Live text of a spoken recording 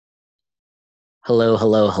Hello,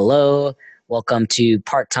 hello, hello. Welcome to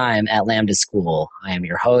Part Time at Lambda School. I am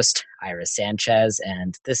your host, Iris Sanchez,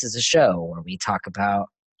 and this is a show where we talk about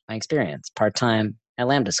my experience part time at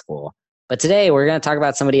Lambda School. But today we're going to talk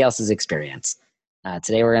about somebody else's experience.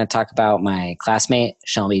 Today we're going to talk about my classmate,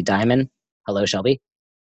 Shelby Diamond. Hello, Shelby.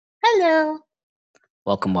 Hello.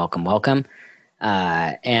 Welcome, welcome, welcome.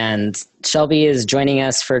 And Shelby is joining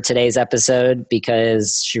us for today's episode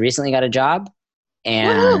because she recently got a job.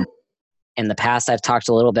 And Woohoo! in the past, I've talked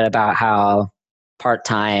a little bit about how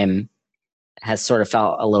part-time has sort of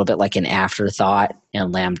felt a little bit like an afterthought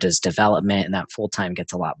in Lambda's development, and that full-time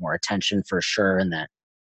gets a lot more attention for sure. And that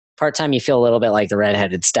part-time, you feel a little bit like the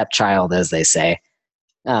redheaded stepchild, as they say.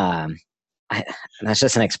 Um, that's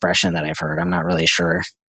just an expression that I've heard. I'm not really sure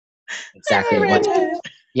exactly I'm a what. redhead.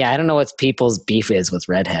 Yeah, I don't know what people's beef is with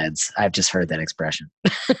redheads. I've just heard that expression.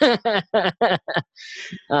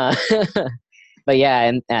 uh, but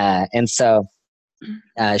yeah, and so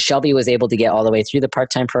Shelby was able to get all the way through the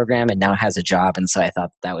part-time program and now has a job, and so I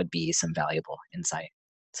thought that would be some valuable insight.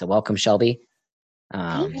 So welcome, Shelby.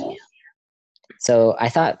 Thank you. So I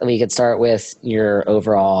thought we could start with your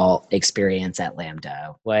overall experience at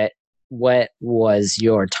Lambda. What was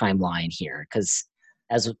your timeline here? Because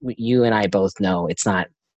as you and I both know, it's not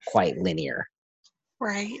quite linear.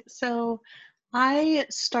 Right. So I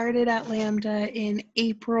started at Lambda in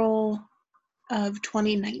April of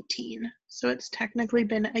 2019. So it's technically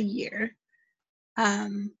been a year.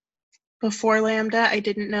 Um, Before Lambda, I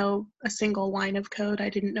didn't know a single line of code. I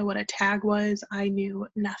didn't know what a tag was. I knew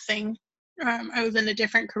nothing. I was in a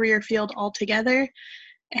different career field altogether.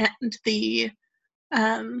 And the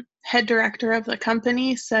head director of the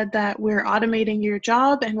company said that we're automating your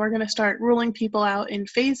job and we're going to start ruling people out in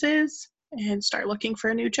phases and start looking for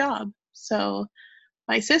a new job. So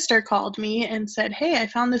my sister called me and said, "Hey, I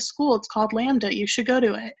found this school. It's called Lambda. You should go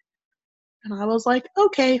to it." And I was like,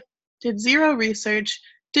 okay. Did zero research,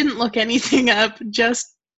 didn't look anything up,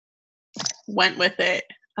 just went with it.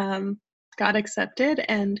 Got accepted.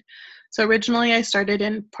 And so originally I started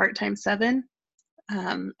in part-time 7.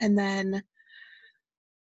 And then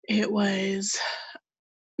it was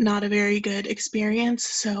not a very good experience.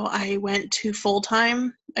 So I went to full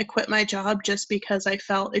time. I quit my job just because I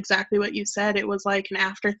felt exactly what you said. It was like an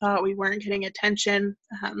afterthought. We weren't getting attention.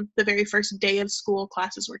 The very first day of school,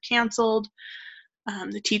 classes were canceled.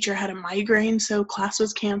 The teacher had a migraine, so class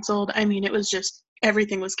was canceled. I mean, it was just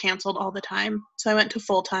everything was canceled all the time. So I went to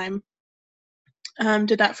full time,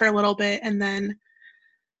 did that for a little bit, and then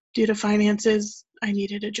due to finances, I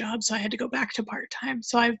needed a job, so I had to go back to part time.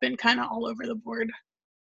 So I've been kind of all over the board.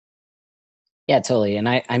 Yeah, totally. And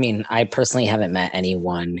I mean, I personally haven't met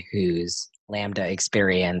anyone whose Lambda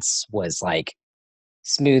experience was like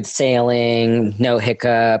smooth sailing, no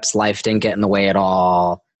hiccups, life didn't get in the way at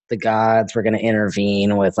all. The gods were going to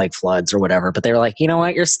intervene with like floods or whatever, but they were like, you know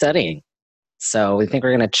what, you're studying. So we think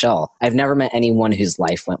we're going to chill. I've never met anyone whose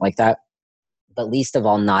life went like that, but least of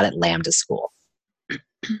all, not at Lambda School.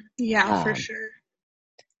 Yeah, for Um, sure.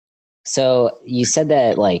 so you said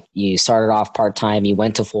that like you started off part time, you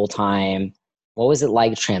went to full time. What was it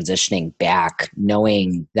like transitioning back,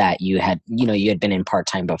 knowing that you had been in part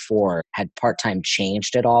time before? Had part time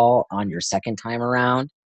changed at all on your second time around?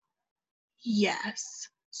 Yes.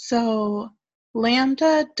 So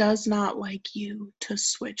Lambda does not like you to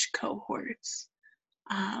switch cohorts.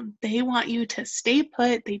 They want you to stay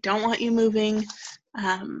put. They don't want you moving.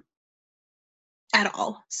 Um, at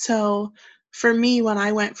all. So for me, when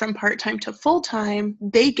I went from part time to full time,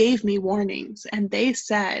 they gave me warnings and they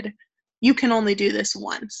said, "You can only do this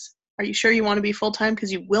once. Are you sure you want to be full time?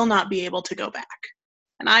 Because you will not be able to go back."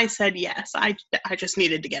 And I said, yes. I just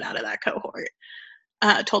needed to get out of that cohort.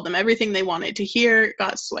 Told them everything they wanted to hear,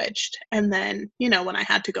 got switched. And then, when I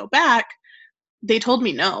had to go back, they told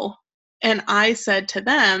me no. And I said to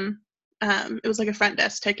them, it was like a front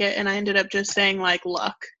desk ticket. And I ended up just saying, like,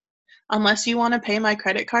 "Look, unless you want to pay my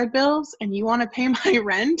credit card bills and you want to pay my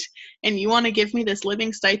rent and you want to give me this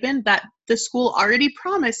living stipend that the school already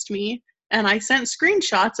promised me, and I sent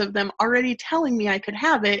screenshots of them already telling me I could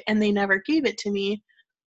have it and they never gave it to me."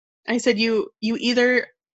 I said, you either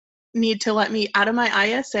need to let me out of my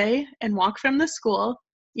ISA and walk from the school,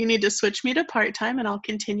 you need to switch me to part-time and I'll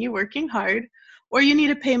continue working hard, or you need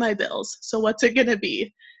to pay my bills. So what's it going to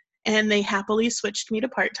be? And they happily switched me to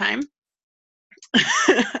part-time.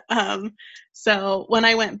 um, so when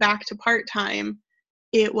I went back to part-time,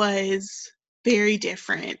 it was very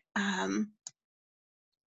different.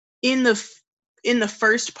 In the in the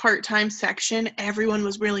first part-time section, everyone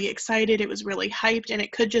was really excited. It was really hyped, and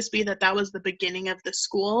it could just be that that was the beginning of the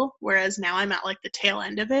school, whereas now I'm at like the tail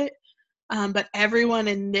end of it. But everyone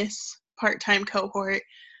in this part-time cohort.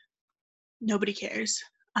 Nobody cares.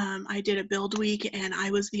 I did a build week and I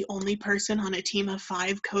was the only person on a team of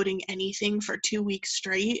 5 coding anything for 2 weeks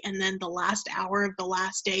straight. And then the last hour of the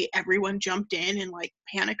last day, everyone jumped in like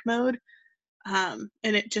panic mode. And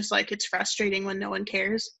it just like, it's frustrating when no one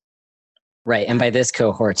cares. Right. And by this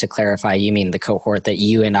cohort, to clarify, you mean the cohort that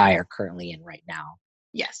you and I are currently in right now?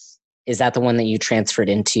 Yes. Is that the one that you transferred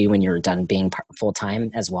into when you were done being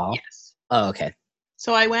full-time as well? Yes. Oh, okay.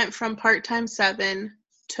 So I went from part-time 7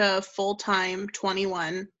 to full-time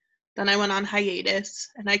 21. Then I went on hiatus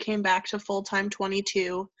and I came back to full-time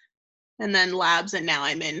 22 and then labs, and now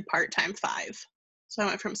I'm in part-time 5. So I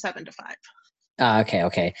went from 7 to 5.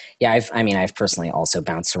 Okay. Yeah, I've personally also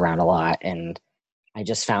bounced around a lot, and I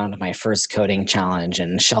just found my first coding challenge.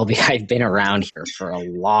 And Shelby, I've been around here for a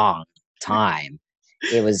long time.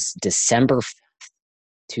 It was December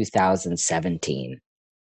 2017.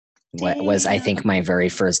 What was, I think, my very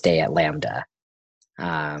first day at Lambda.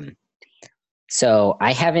 So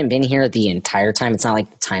I haven't been here the entire time. It's not like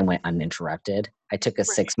the time went uninterrupted. I took a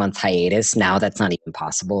 6-month hiatus. Now that's not even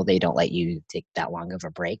possible. They don't let you take that long of a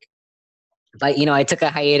break. But, I took a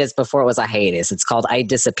hiatus before it was a hiatus. It's called I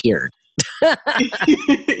disappeared.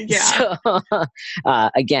 Yeah. So,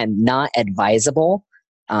 again, not advisable.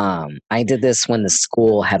 I did this when the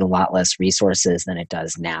school had a lot less resources than it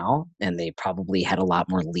does now, and they probably had a lot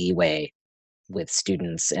more leeway with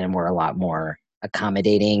students and were a lot more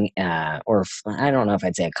accommodating, or I don't know if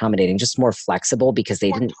I'd say accommodating, just more flexible, because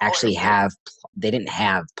they didn't actually have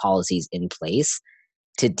policies in place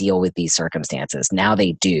to deal with these circumstances. Now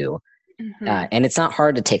they do. Mm-hmm. And it's not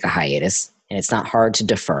hard to take a hiatus, and it's not hard to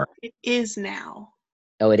defer. It is now.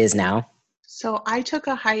 Oh, it is now? So I took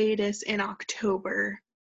a hiatus in October.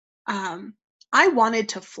 I wanted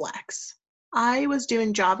to flex. I was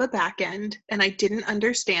doing Java backend and I didn't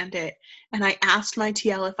understand it. And I asked my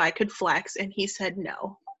TL if I could flex, and he said,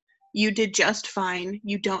 no, you did just fine.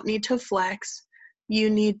 You don't need to flex. You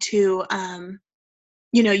need to,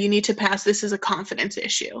 you need to pass. This is a confidence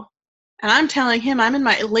issue. And I'm telling him I'm in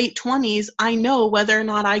my late 20s. I know whether or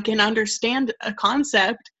not I can understand a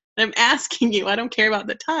concept. I'm asking you. I don't care about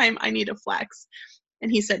the time. I need a flex.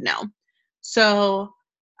 And he said no. So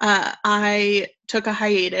I took a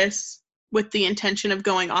hiatus with the intention of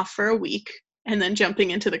going off for a week and then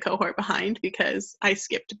jumping into the cohort behind, because I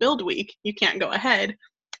skipped build week. You can't go ahead.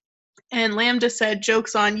 And Lambda said,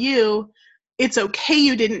 joke's on you. It's okay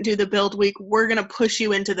you didn't do the build week. We're going to push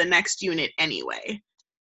you into the next unit anyway.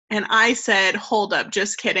 And I said, hold up,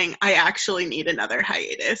 just kidding. I actually need another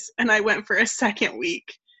hiatus. And I went for a second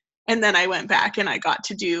week. And then I went back and I got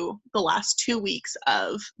to do the last 2 weeks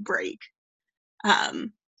of break.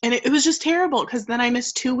 And it was just terrible, because then I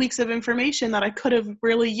missed 2 weeks of information that I could have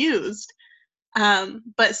really used. And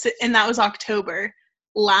that was October.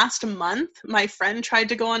 Last month, my friend tried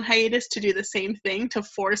to go on hiatus to do the same thing, to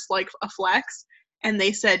force like a flex. And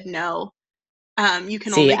they said no. You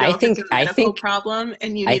can only go if it's a medical problem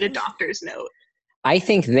and you need a doctor's note. I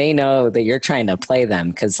think they know that you're trying to play them,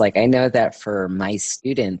 because like I know that for my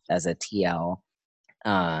students as a TL,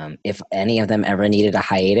 if any of them ever needed a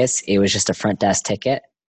hiatus, it was just a front desk ticket,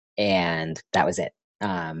 and that was it.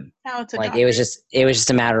 It was just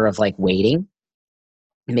a matter of like waiting,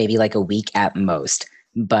 maybe like a week at most.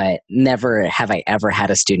 But never have I ever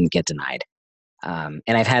had a student get denied. And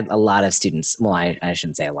I've had a lot of students. Well, I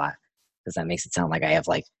shouldn't say a lot, because that makes it sound like I have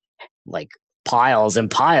like piles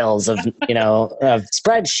and piles of of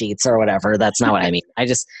spreadsheets or whatever. That's not what I mean.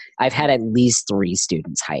 I've had at least 3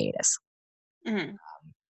 students hiatus. Mm.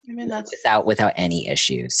 I mean, that's without any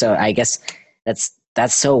issue. So I guess that's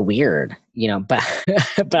so weird, but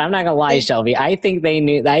but I'm not gonna lie, Shelby. I think they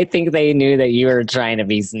knew that you were trying to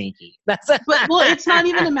be sneaky. Well, it's not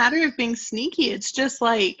even a matter of being sneaky. It's just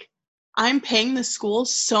like, I'm paying the school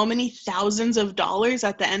so many thousands of dollars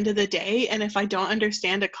at the end of the day, and if I don't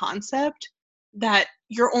understand a concept that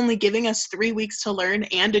you're only giving us 3 weeks to learn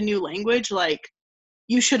and a new language, like,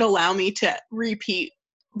 you should allow me to repeat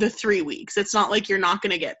the 3 weeks. It's not like you're not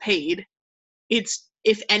going to get paid. It's,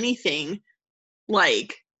 if anything,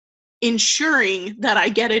 like ensuring that I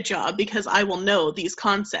get a job, because I will know these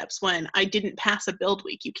concepts when I didn't pass a build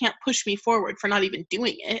week. You can't push me forward for not even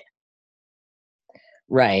doing it.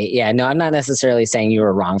 Right. Yeah. No, I'm not necessarily saying you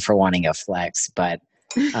were wrong for wanting a flex, but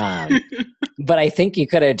but I think you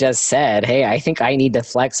could have just said, "Hey, I think I need to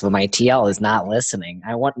flex, but my TL is not listening.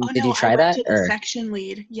 Did you try that?" The section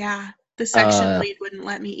lead. Yeah, the section lead wouldn't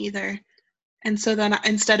let me either. And so then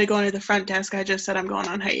instead of going to the front desk, I just said I'm going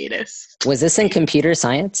on hiatus. Was this in computer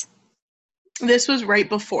science? This was right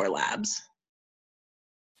before labs.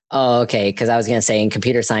 Oh, okay. Because I was gonna say in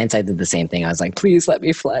computer science, I did the same thing. I was like, "Please let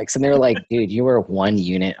me flex," and they were like, "Dude, you were 1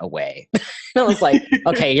 unit away." And I was like,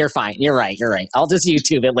 "Okay, you're fine. You're right. You're right. I'll just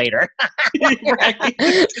YouTube it later." Right.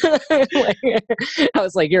 I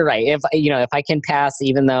was like, "You're right. If I can pass,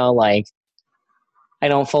 even though like I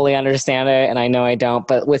don't fully understand it, and I know I don't,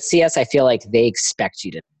 but with CS, I feel like they expect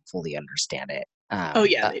you to fully understand it. Oh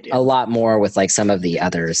yeah, they A do. lot more with like some of the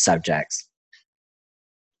other subjects.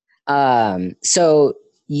 So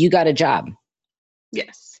you got a job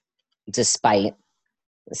Yes. despite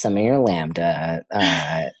some of your Lambda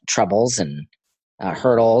troubles and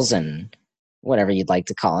hurdles and whatever you'd like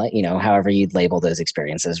to call it, however you'd label those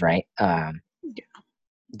experiences, right? Yeah.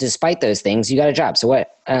 Despite those things, you got a job. So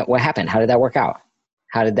what happened? How did that work out?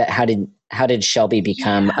 How did Shelby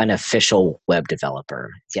become Yeah. an official web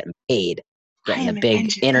developer, getting paid, I getting the am an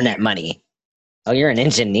big internet engineer. money? Oh, you're an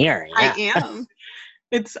engineer. I Yeah. am.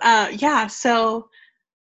 It's yeah, so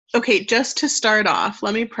okay, just to start off,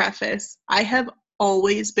 let me preface, I have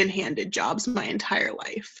always been handed jobs my entire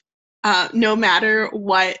life. No matter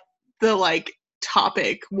what the like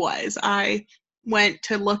topic was. I went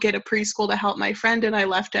to look at a preschool to help my friend and I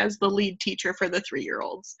left as the lead teacher for the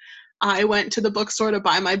 3-year-olds. I went to the bookstore to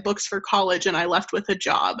buy my books for college and I left with a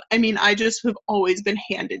job. I mean, I just have always been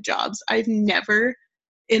handed jobs. I've never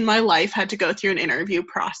in my life had to go through an interview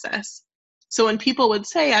process. So when people would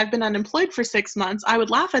say, I've been unemployed for 6 months, I would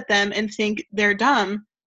laugh at them and think they're dumb.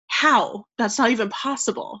 How? That's not even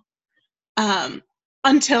possible. Um,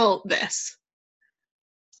 until this.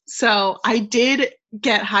 So I did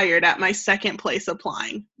get hired at my second place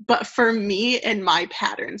applying, but for me and my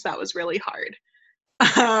patterns, that was really hard.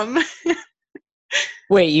 Um,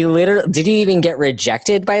 Wait, did you even get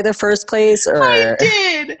rejected by the first place, I or?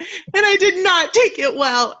 did, and I did not take it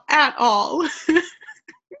well at all.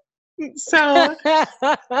 So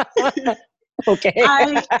Okay.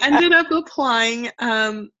 I ended up applying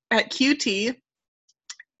at QT,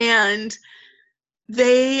 and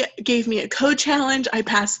they gave me a code challenge. I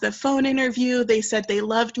passed the phone interview. They said they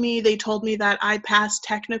loved me. They told me that I passed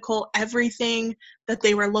technical everything that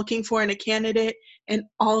they were looking for in a candidate, and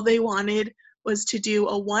all they wanted was to do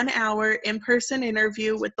a 1-hour in-person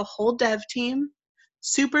interview with the whole dev team.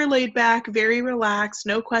 Super laid back, very relaxed,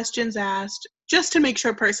 no questions asked, just to make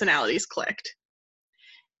sure personalities clicked.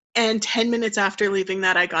 And 10 minutes after leaving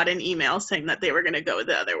that, I got an email saying that they were going to go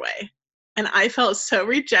the other way. And I felt so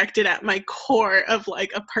rejected at my core of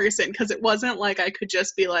like a person because it wasn't like I could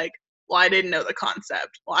just be like, well, I didn't know the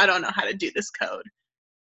concept. Well, I don't know how to do this code.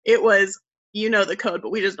 It was, you know the code,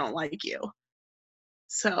 but we just don't like you.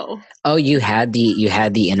 So Oh, you had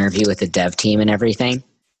the interview with the dev team and everything.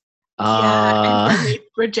 yeah, and Uh then they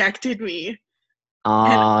rejected me. And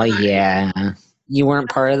oh yeah. You weren't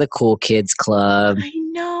part of the cool kids club. I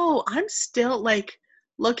know. I'm still like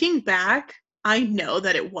looking back, I know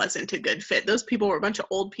that it wasn't a good fit. Those people were a bunch of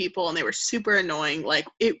old people and they were super annoying. Like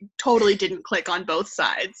it totally didn't click on both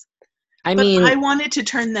sides. I But I mean, wanted to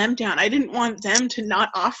turn them down. I didn't want them to not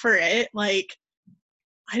offer it. Like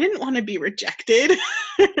I didn't want to be rejected.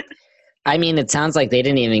 it sounds like they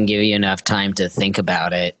didn't even give you enough time to think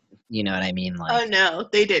about it. You know what I mean? Oh Like, no,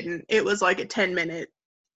 they didn't. It was like a 10-minute,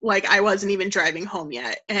 like I wasn't even driving home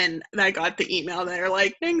yet and I got the email that are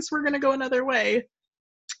like, thanks, we're gonna go another way.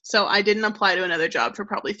 So I didn't apply to another job for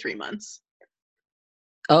probably 3 months.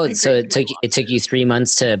 oh, Like so very, it very took long. it took you 3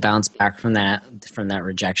 months to bounce back from that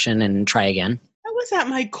rejection and try again. That was at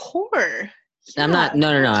my core. I'm not. Yeah,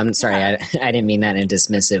 No, no, no. so I'm sorry. I sad. I didn't mean that in a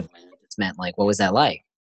dismissive way. I just meant like, what was that like?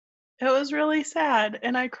 It was really sad,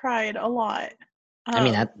 and I cried a lot. I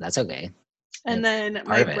mean, Um, that's okay. and It's then part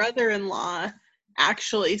my of it. brother-in-law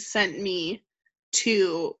actually sent me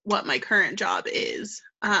to what my current job is,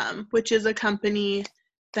 which is a company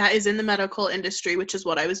that is in the medical industry, which is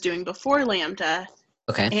what I was doing before Lambda.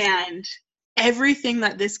 Okay. And everything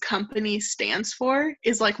that this company stands for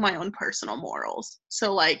is like my own personal morals.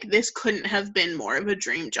 So like this couldn't have been more of a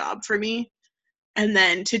dream job for me. And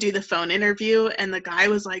then to do the phone interview, and the guy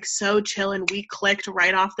was like so chill and we clicked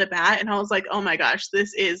right off the bat, and I was like, oh my gosh,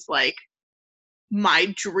 this is like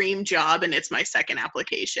my dream job and it's my second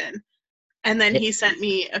application. And then It, he sent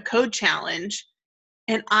me a code challenge,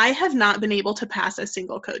 and I have not been able to pass a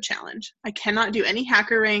single code challenge. I cannot do any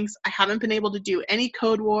hacker ranks. I haven't been able to do any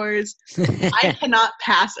code wars. I cannot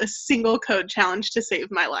pass a single code challenge to save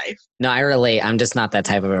my life. no, I relate. I'm just not that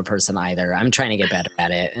type of a person either. I'm trying to get better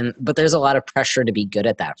at it, but there's a lot of pressure to be good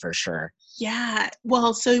at that for sure. Yeah.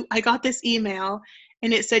 Well, so I got this email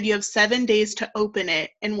and it said you have 7 days to open it.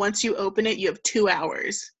 And once you open it, you have 2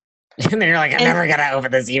 hours. And then you're like, I'm And never gonna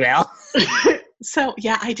open this email. So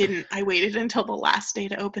yeah, I didn't. I waited until the last day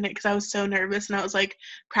to open it because I was so nervous and I was like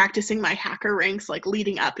practicing my hacker ranks like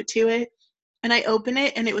leading up to it. And I opened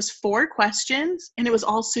it and it was 4 questions and it was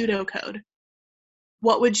all pseudocode.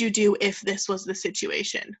 What would you do if this was the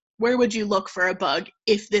situation? Where would you look for a bug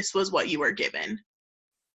if this was what you were given?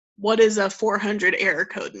 What does a 400 error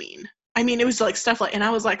code mean? I mean, it was like stuff like, and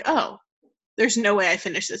I was like, oh, there's no way I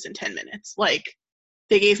finished this in 10 minutes. Like,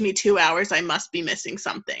 they gave me 2 hours. I must be missing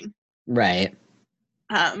something. Right.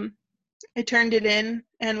 Um, I turned it in,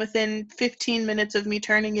 and within 15 minutes of me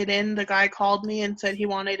turning it in, the guy called me and said he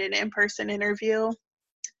wanted an in-person interview.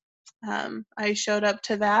 I showed up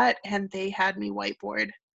to that, and they had me whiteboard.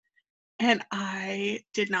 And I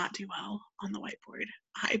did not do well on the whiteboard.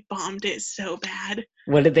 I bombed it so bad.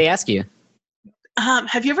 What did they ask you?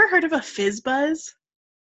 Have you ever heard of a FizzBuzz?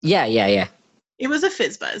 Yeah. It was a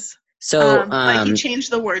FizzBuzz. So, But he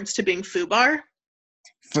changed the words to being FUBAR.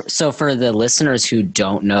 so for the listeners who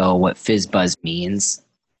don't know what FizzBuzz means,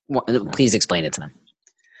 please explain it to them.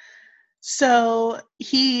 So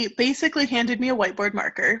he basically handed me a whiteboard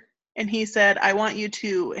marker and he said, I want you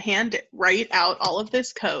to write out all of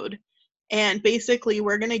this code. And basically,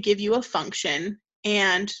 we're going to give you a function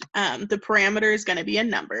and the parameter is going to be a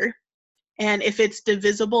number. And if it's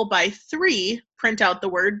divisible by 3, print out the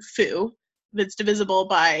word foo. If it's divisible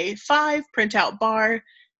by 5, print out bar.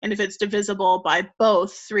 And if it's divisible by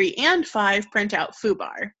both 3 and 5, print out foo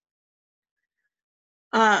bar.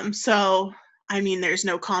 So, I mean, there's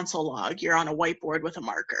no console log. You're on a whiteboard with a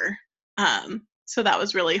marker. So that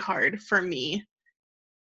was really hard for me.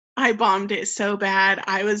 I bombed it so bad.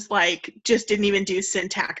 I was like, just didn't even do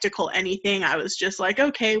syntactical anything. I was just like,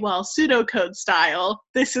 okay, well, pseudocode style,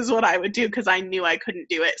 this is what I would do because I knew I couldn't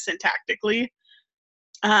do it syntactically.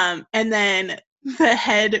 And then the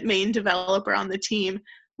head main developer on the team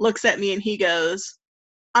looks at me and he goes,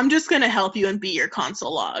 I'm just going to help you and be your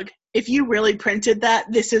console log. If you really printed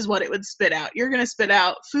that, this is what it would spit out. You're going to spit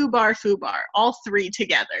out foo bar, all 3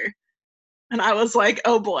 together. And I was like,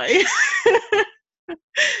 oh boy.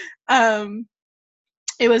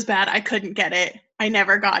 It was bad. I couldn't get it. I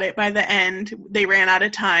never got it by the end. They ran out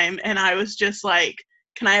of time and I was just like,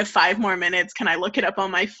 can I have 5 more minutes? Can I look it up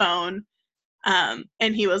on my phone?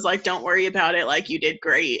 And he was like, don't worry about it. Like, you did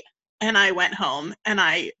great. And I went home and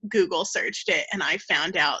I Google searched it and I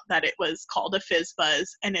found out that it was called a FizzBuzz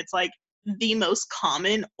and it's like the most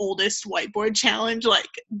common, oldest whiteboard challenge like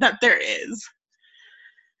that there is.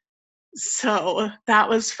 So that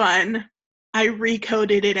was fun. I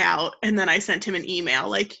recoded it out and then I sent him an email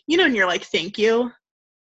like, and you're like, thank you.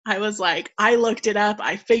 I was like, I looked it up.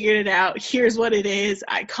 I figured it out. Here's what it is.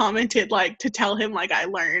 I commented like to tell him like I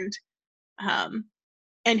learned.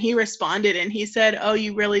 And he responded and he said, oh,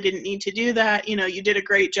 you really didn't need to do that. You did a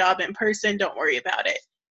great job in person. Don't worry about it.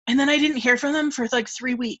 And then I didn't hear from them for like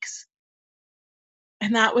 3 weeks.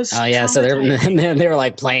 And that was oh yeah. So they were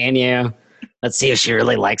like playing you. Let's see if she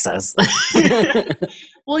really likes us.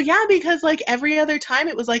 Well, yeah, because like every other time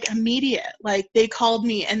it was like immediate. Like they called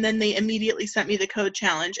me and then they immediately sent me the code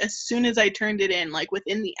challenge. As soon as I turned it in, like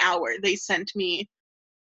within the hour, they sent me.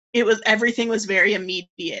 Everything was very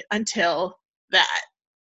immediate until that.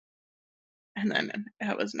 And then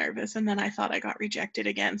I was nervous and then I thought I got rejected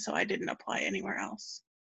again, so I didn't apply anywhere else.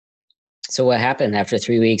 So what happened after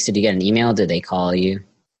 3 weeks? Did you get an email? Did they call you?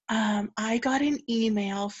 I got an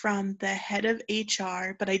email from the head of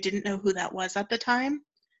HR, but I didn't know who that was at the time.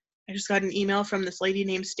 I just got an email from this lady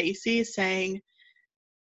named Stacy saying,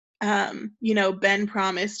 Ben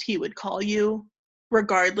promised he would call you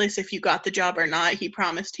regardless if you got the job or not. He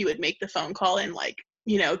promised he would make the phone call and like,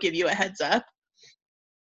 give you a heads up.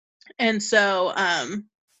 And so,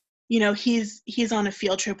 he's on a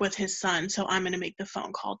field trip with his son, so I'm going to make the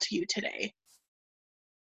phone call to you today.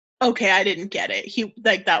 Okay, I didn't get it.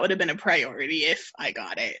 That would have been a priority if I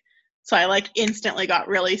got it. So I like instantly got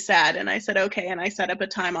really sad and I said, okay. And I set up a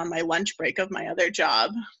time on my lunch break of my other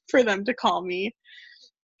job for them to call me.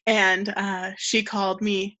 And she called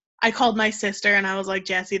me. I called my sister and I was like,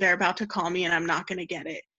 Jessie, they're about to call me and I'm not going to get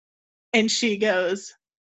it. And she goes,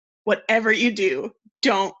 whatever you do,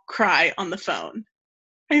 don't cry on the phone.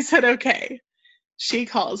 I said, okay. She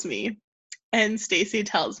calls me and Stacy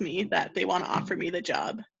tells me that they want to offer me the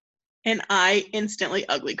job. And I instantly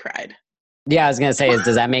ugly cried. Yeah, I was going to say,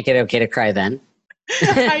 does that make it okay to cry then?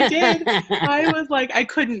 I did. I was like, I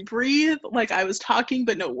couldn't breathe. Like I was talking,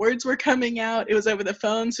 but no words were coming out. It was over the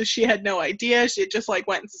phone, so she had no idea. She just like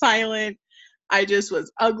went silent. I just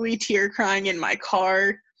was ugly, tear crying in my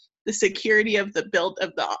car. The security of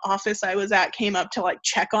the office I was at came up to like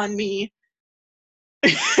check on me.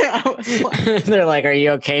 I was like, They're like, "Are you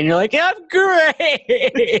okay?" And you're like, "Yeah, I'm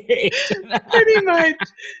great." pretty much.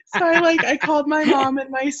 So I called my mom and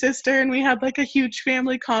my sister and we had like a huge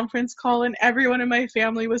family conference call and everyone in my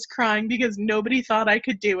family was crying because nobody thought I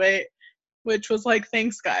could do it, which was like,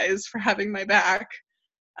 thanks guys for having my back.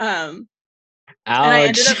 Um, and I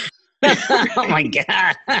ended Ouch. up Oh my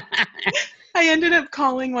god. I ended up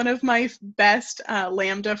calling one of my best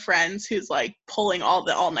Lambda friends who's like pulling all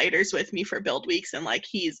the all-nighters with me for build weeks and like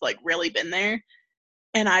he's like really been there.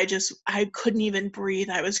 And I couldn't even breathe.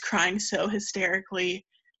 I was crying so hysterically.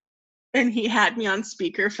 And he had me on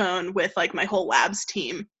speakerphone with like my whole labs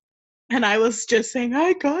team. And I was just saying,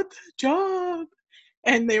 I got the job.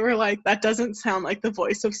 And they were like, that doesn't sound like the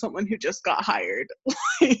voice of someone who just got hired.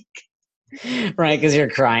 Like, Right, because you're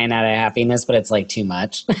crying out of happiness, but it's like too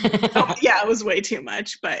much. oh, yeah, it was way too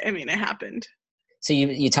much, but I mean, it happened. So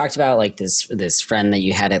you talked about like this friend that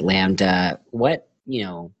you had at Lambda. What,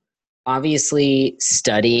 obviously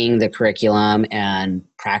studying the curriculum and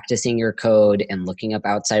practicing your code and looking up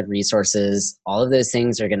outside resources, all of those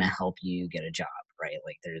things are going to help you get a job, right?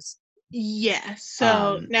 Like there's Yeah.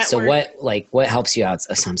 So so what helps you out?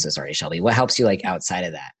 I'm so sorry, Shelby. What helps you like outside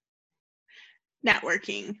of that?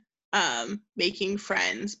 networking, making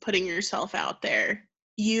friends, putting yourself out there.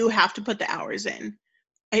 You have to put the hours in.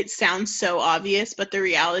 It sounds so obvious, but the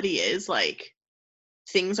reality is like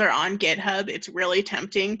things are on GitHub. It's really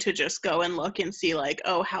tempting to just go and look and see like,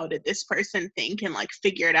 oh, how did this person think and like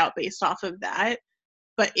figure it out based off of that.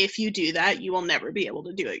 But if you do that, you will never be able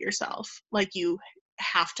to do it yourself. Like you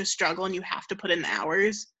have to struggle and you have to put in the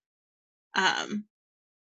hours. Um,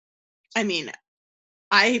 I mean,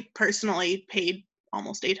 I personally paid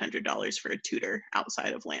almost $800 for a tutor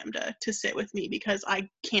outside of Lambda to sit with me because I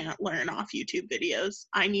can't learn off YouTube videos.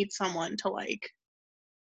 I need someone to like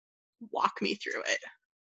walk me through it.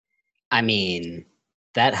 I mean,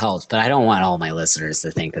 that helps, but I don't want all my listeners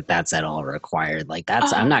to think that that's at all required. Like I'm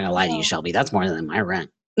Oh, not gonna lie to you, no. Shelby. That's more than my rent.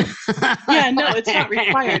 Yeah, no, it's not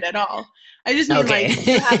required at all. I just mean like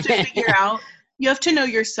Okay. you have to figure out, you have to know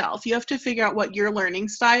yourself. You have to figure out what your learning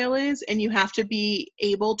style is, and you have to be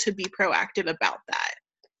able to be proactive about that.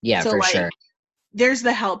 Yeah, So, for like, sure. there's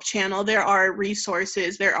the help channel, there are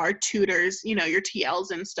resources, there are tutors, your TLs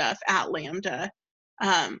and stuff at Lambda.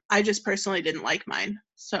 I just personally didn't like mine.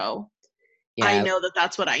 So, I Yeah. know that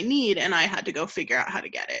that's what I need, and I had to go figure out how to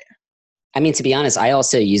get it. I mean, to be honest, I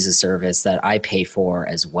also use a service that I pay for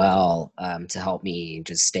as well, to help me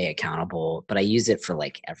just stay accountable. But I use it for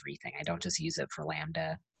like everything. I don't just use it for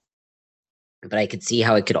Lambda. But I could see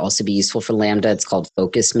how it could also be useful for Lambda. It's called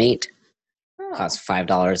FocusMate. Oh. Costs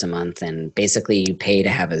 $5 a month, and basically you pay to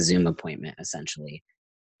have a Zoom appointment, essentially.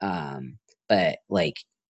 But like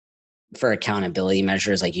for accountability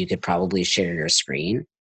measures, like you could probably share your screen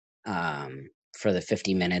for the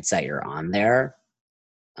 50 minutes that you're on there,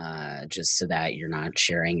 just so that you're not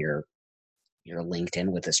sharing your LinkedIn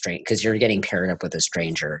with a stranger, because you're getting paired up with a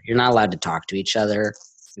stranger. You're not allowed to talk to each other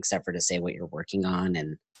except for to say what you're working on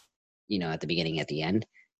and at the beginning, at the end.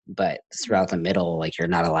 But throughout the middle, like you're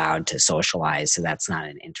not allowed to socialize, so that's not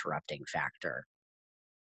an interrupting factor.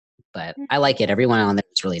 But I like it. Everyone on there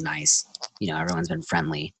is really nice. Everyone's been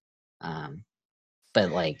friendly. Um, but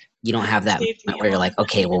like you don't have that Saved moment me a where you're lot of like,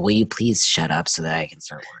 okay, money. well, will you please shut up so that I can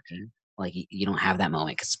start working? Like you don't have that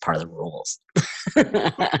moment because it's part of the rules.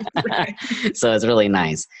 Right. So it's really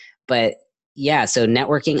nice. But yeah, so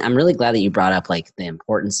networking, I'm really glad that you brought up like the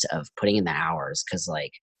importance of putting in the hours, because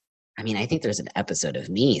like, I mean, I think there's an episode of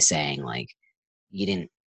me saying like you didn't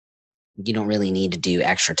you don't really need to do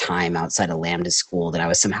extra time outside of Lambda school, that I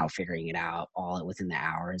was somehow figuring it out all within the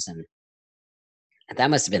hours. And that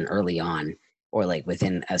must have been early on, or like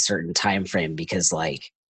within a certain time frame, because like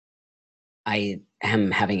I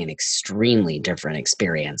am having an extremely different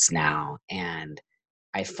experience now. And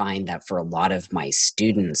I find that for a lot of my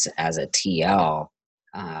students as a TL,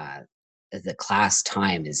 the class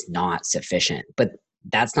time is not sufficient. But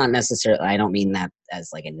that's not necessarily, I don't mean that as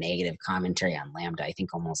like a negative commentary on Lambda. I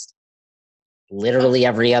think almost Oh, literally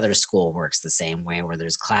every other school works the same way, where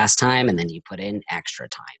there's class time and then you put in extra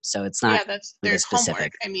time. So it's not yeah, Lambda there's homework.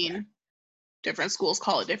 specific. I mean, different schools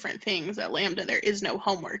call it different things. At Lambda, there is no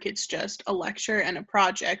homework. It's just a lecture and a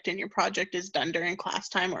project, and your project is done during class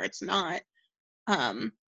time or it's not.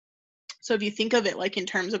 Um, so if you think of it like in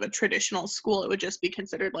terms of a traditional school, it would just be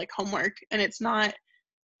considered like homework, and it's not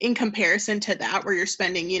in comparison to that where you're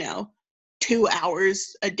spending, 2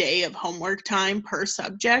 hours a day of homework time per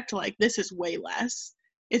subject. Like this is way less.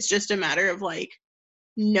 It's just a matter of like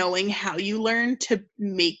knowing how you learn to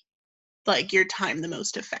make like your time the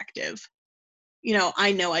most effective.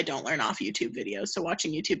 I know I don't learn off YouTube videos, so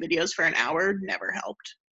watching YouTube videos for an hour never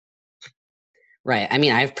helped. Right. I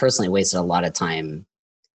mean, I've personally wasted a lot of time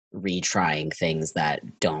retrying things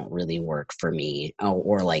that don't really work for me,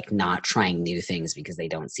 or like not trying new things because they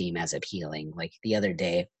don't seem as appealing. Like the other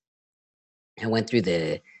day, I went through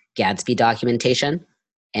the Gatsby documentation,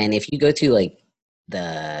 and if you go through like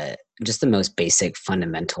the just the most basic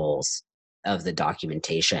fundamentals of the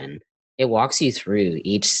documentation, it walks you through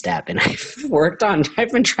each step. And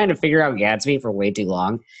I've been trying to figure out Gatsby for way too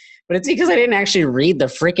long, but it's because I didn't actually read the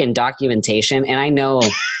freaking documentation. And I know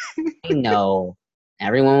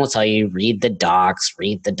everyone will tell you read the docs,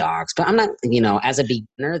 but I'm not, as a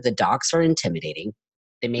beginner, the docs are intimidating.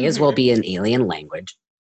 They may as well Mhm. be an alien language.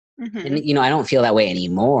 And Mhm. I don't feel that way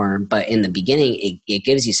anymore, but in the beginning it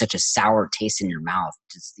gives you such a sour taste in your mouth,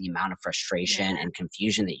 just the amount of frustration Yeah. and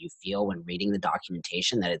confusion that you feel when reading the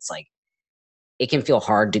documentation, that it's like it can feel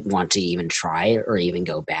hard to want to even try or even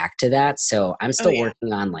go back to that. So I'm Oh still yeah.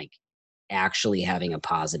 working on like actually having a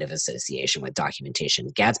positive association with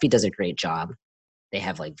documentation. Gatsby does a great job. They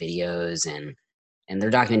have like videos, and their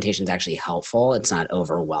documentation is actually helpful. It's not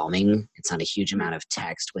overwhelming. It's not a huge Mhm. amount of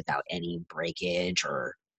text without any breakage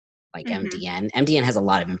or like Mhm. MDN. MDN has a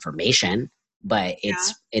lot of information, but Yeah.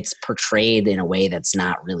 it's portrayed in a way that's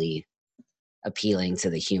not really appealing to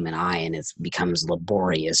the human eye, and it becomes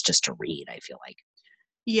laborious just to read, I feel like.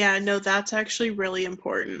 Yeah, no, that's actually really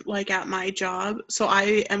important. Like at my job, so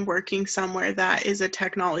I am working somewhere that is a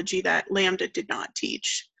technology that Lambda did not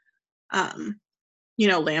teach. Um,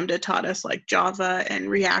 Lambda taught us like Java and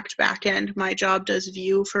React backend. My job does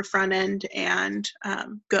Vue for front end and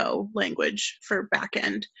Go language for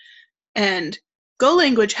backend. And Go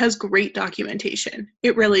language has great documentation.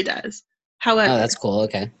 It really does. Oh, However, that's cool.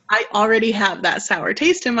 Okay. I already have that sour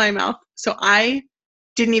taste in my mouth, so I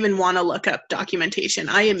didn't even want to look up documentation.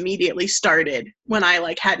 I immediately started when I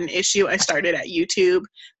like had an issue. I started at YouTube,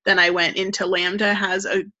 then I went into Lambda has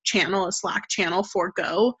a channel, a Slack channel for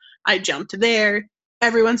Go. I jumped there.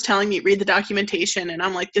 Everyone's telling me read the documentation, and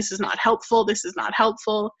I'm like, this is not helpful. This is not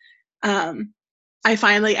helpful. Um, I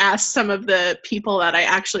finally asked some of the people that I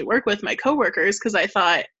actually work with, my coworkers, because I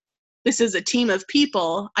thought this is a team of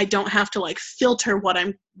people. I don't have to like filter what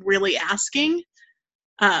I'm really asking,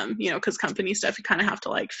 because company stuff, you kind of have to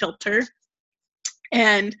like filter.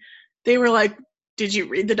 And they were like, did you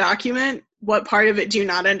read the document? What part of it do you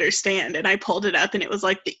not understand? And I pulled it up and it was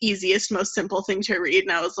like the easiest, most simple thing to read.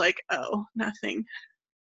 And I was like, oh, nothing.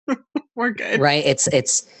 We're good. Right. It's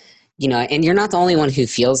and you're not the only one who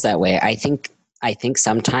feels that way. I think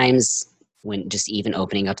sometimes when just even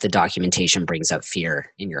opening up the documentation brings up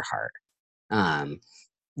fear in your heart. Um,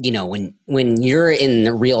 when you're in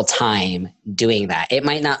the real time doing that, it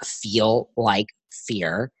might not feel like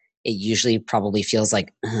fear. It usually probably feels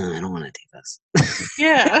like, I don't want to do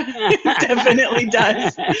Yeah, it definitely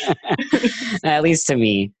does. this. At least to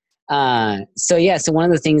me. So yeah, so one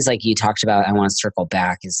of the things like you talked about, I want to circle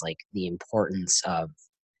back, is like the importance of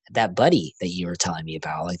that buddy that you were telling me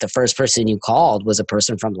about. Like the first person you called was a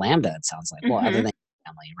person from Lambda, it sounds like. Well, other Hmm. than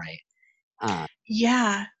family, right? Uh,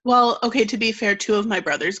 Yeah. Well, okay, to be fair, two of my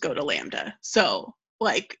brothers go to Lambda. So,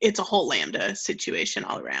 like, it's a whole Lambda situation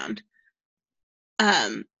all around.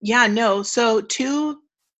 Yeah, no. So,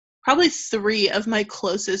 probably three of my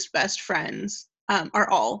closest best friends are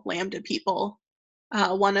all Lambda people.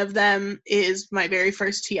 One of them is my very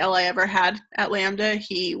first TL I ever had at Lambda.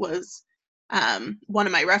 He was one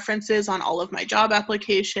of my references on all of my job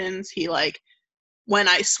applications. He, like, when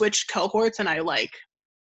I switched cohorts and I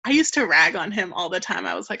used to rag on him all the time.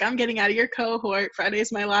 I was like, I'm getting out of your cohort.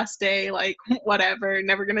 Friday's my last day. Like, whatever.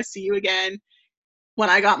 Never going to see you again. When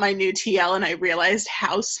I got my new TL and I realized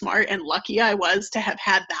how smart and lucky I was to have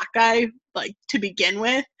had that guy, like, to begin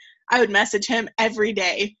with, I would message him every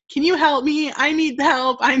day. Can you help me? I need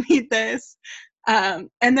help. I need this. And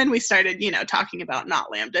then we started, talking about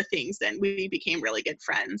not Lambda things, and we became really good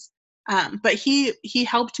friends. But he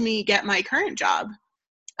helped me get my current job.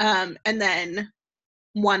 And then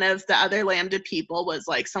one of the other Lambda people was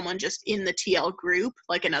like someone just in the TL group,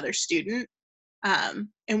 like another student.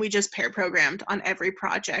 And we just pair programmed on every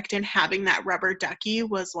project. And having that rubber ducky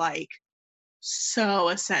was like so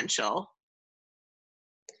essential.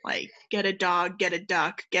 Like, get a dog, get a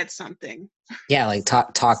duck, get something. yeah, like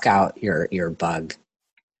talk out your bug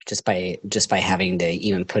just by having to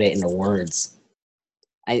even put it into words.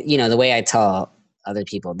 The way I tell other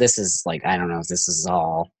people, this is like, I don't know if this is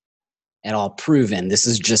all at all proven. This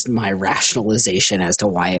is just my rationalization as to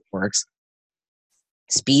why it works.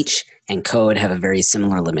 Speech and code have a very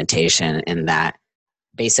similar limitation in that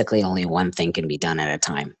basically only one thing can be done at a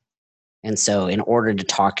time. And so in order to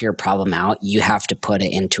talk your problem out, you have to put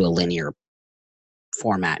it into a linear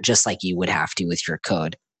format, just like you would have to with your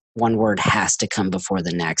code. One word has to come before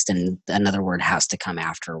the next, and another word has to come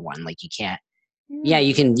after one. Like you can't. Yeah,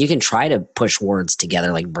 you can try to push words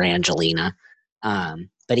together like Brangelina,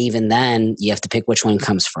 but even then, you have to pick which one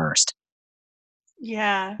comes first.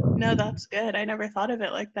 Yeah, no, that's good. I never thought of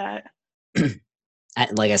it like that.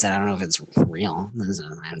 Like I said, I don't know if it's real.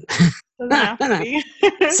 Doesn't have to be.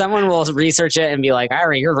 Someone will research it and be like, all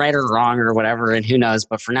right, you're right or wrong or whatever, and who knows.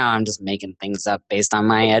 But for now, I'm just making things up based on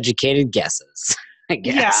my educated guesses, I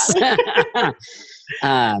guess.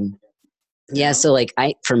 Yeah. Yeah, so like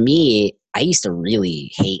for me, I used to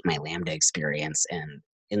really hate my Lambda experience. And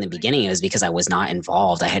in the beginning, it was because I was not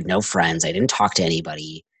involved. I had no friends. I didn't talk to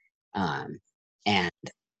anybody. Um, and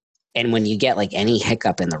and when you get like any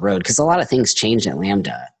hiccup in the road, because a lot of things change at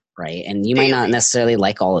Lambda, right? And you might not necessarily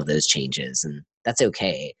like all of those changes, and that's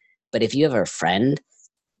okay. But if you have a friend,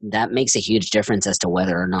 that makes a huge difference as to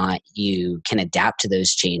whether or not you can adapt to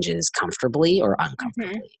those changes comfortably or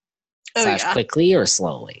uncomfortably, Oh, slash yeah. quickly or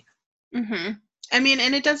slowly. I mean,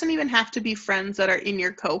 and it doesn't even have to be friends that are in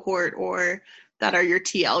your cohort or that are your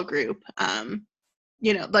TL group.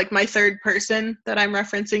 You know, like my third person that I'm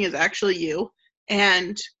referencing is actually you.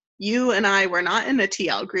 And you and I were not in a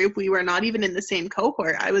TL group. We were not even in the same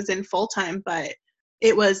cohort. I was in full time, but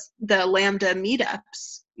it was the Lambda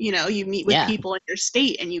meetups. You know, you meet with Yeah. people in your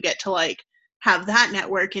state and you get to like have that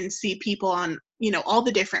network and see people on, you know, all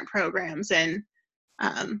the different programs. And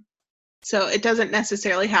so it doesn't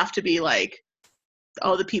necessarily have to be like,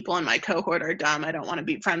 oh, the people in my cohort are dumb, I don't want to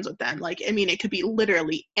be friends with them. Like, I mean, it could be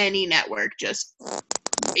literally any network, just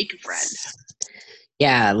make a friend.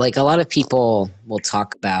 Yeah, like a lot of people will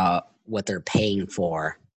talk about what they're paying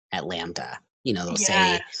for at Lambda. You know, they'll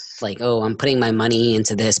say like, "Oh, I'm putting my money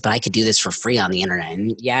into this, but I could do this for free on the internet."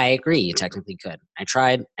 And yeah, I agree. You technically could. I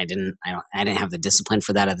tried. I didn't. I didn't have the discipline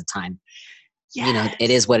for that at the time. You know, it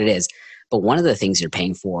is what it is. But one of the things you're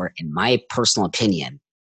paying for, in my personal opinion,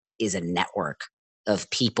 is a network of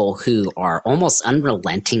people who are almost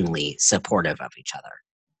unrelentingly supportive of each other.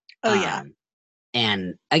 Oh, yeah.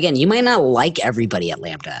 And again, you might not like everybody at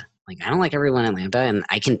Lambda. Like I don't like everyone at Lambda, and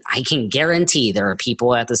I can guarantee there are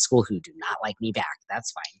people at the school who do not like me back.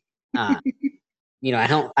 That's fine. You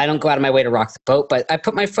know, I don't go out of my way to rock the boat, but I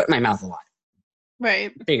put my foot in my mouth a lot.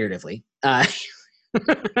 Right. Figuratively. I'm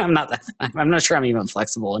not sure I'm even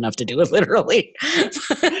flexible enough to do it literally.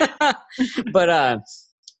 But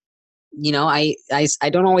you know, I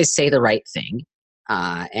don't always say the right thing.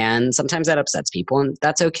 And sometimes that upsets people, and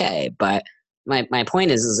that's okay. But my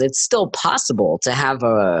point is it's still possible to have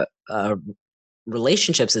a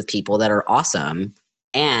relationships with people that are awesome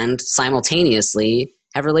and simultaneously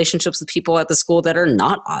have relationships with people at the school that are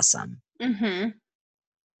not awesome.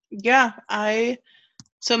 Yeah,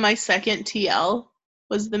 so my second TL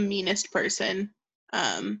was the meanest person.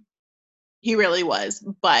 He really was,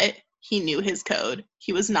 but he knew his code.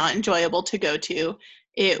 He was not enjoyable to go to.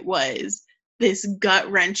 It was this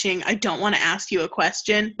gut-wrenching, I don't want to ask you a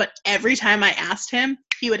question, but every time I asked him,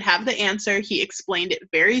 he would have the answer. He explained it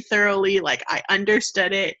very thoroughly, like I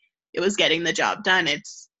understood it. It was getting the job done.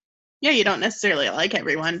 It's, yeah, you don't necessarily like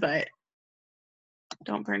everyone, but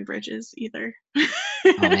don't burn bridges either.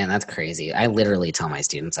 Oh man, that's crazy. I literally tell my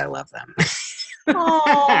students I love them.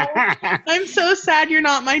 Oh, I'm so sad you're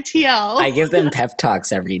not my TL. I give them pep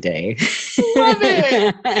talks every day. Love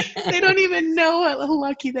it. They don't even know how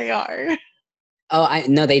lucky they are. Oh,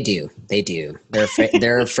 no, they do. They do.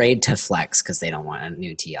 They're afraid to flex because they don't want a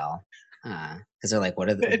new TL. Because they're like, what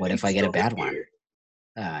if I get a bad one?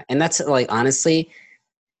 And that's like honestly,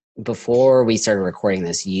 before we started recording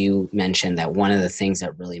this, you mentioned that one of the things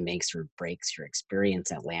that really makes or breaks your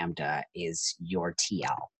experience at Lambda is your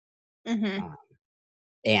TL.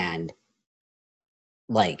 And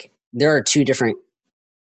like there are two different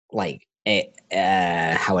like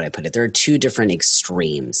how would I put it? There are two different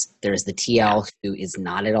extremes. There's the TL who is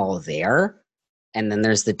not at all there, and then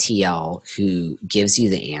there's the TL who gives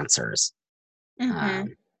you the answers,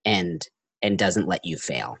 and doesn't let you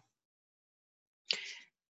fail.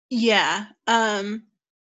 Yeah.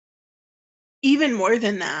 Even more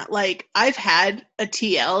than that, like I've had a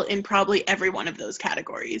TL in probably every one of those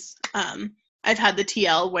categories. I've had the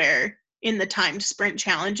TL where in the timed sprint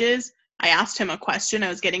challenges, I asked him a question. I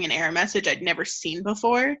was getting an error message I'd never seen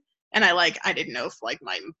before. And I didn't know if like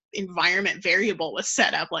my environment variable was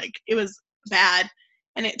set up. Like it was bad.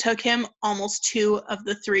 And it took him almost 2 of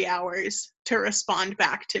the 3 hours to respond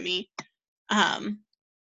back to me. And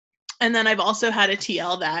then I've also had a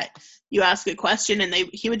TL that you ask a question and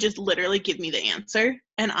he would just literally give me the answer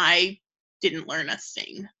and I didn't learn a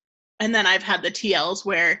thing. And then I've had the TLs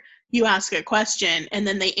where you ask a question and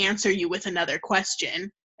then they answer you with another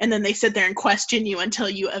question. And then they sit there and question you until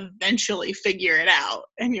you eventually figure it out.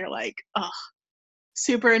 And you're like, oh,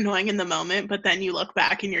 super annoying in the moment. But then you look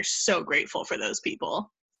back and you're so grateful for those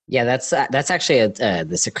people. Yeah, that's actually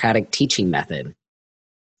the Socratic teaching method.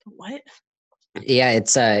 What? Yeah,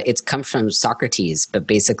 it's come from Socrates, but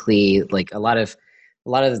basically, like a lot of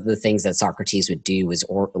the things that Socrates would do was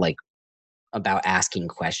like about asking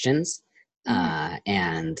questions,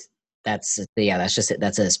 and that's just it.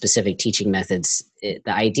 That's a specific teaching methods. The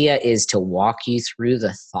idea is to walk you through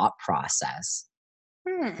the thought process,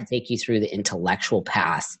 to take you through the intellectual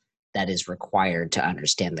path that is required to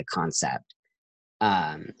understand the concept,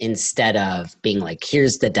 instead of being like,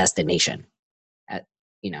 here's the destination,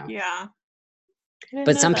 Yeah.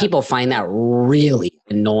 But some people find that really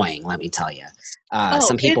annoying, let me tell you.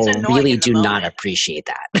 Some people really do not appreciate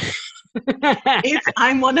that.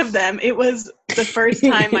 I'm one of them. It was the first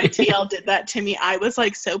time my TL did that to me. I was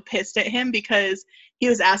like so pissed at him because he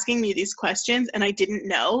was asking me these questions and I didn't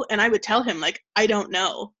know. And I would tell him, like, I don't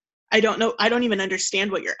know. I don't even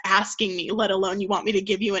understand what you're asking me, let alone you want me to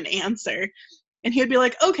give you an answer. And he would be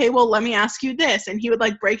like, okay, well, let me ask you this. And he would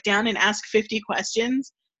like break down and ask 50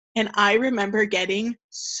 questions. And I remember getting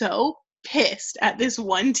so pissed at this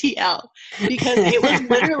one TL because it was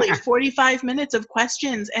literally 45 minutes of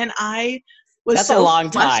questions. And I was That's so a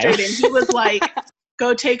long frustrated. time. And he was like,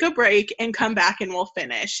 go take a break and come back and we'll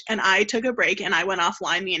finish. And I took a break and I went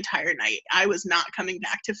offline the entire night. I was not coming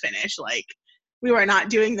back to finish. Like, we were not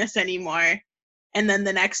doing this anymore. And then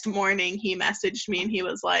the next morning he messaged me and he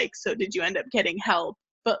was like, so did you end up getting help?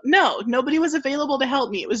 But no, nobody was available to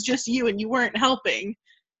help me. It was just you and you weren't helping.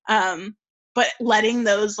 But letting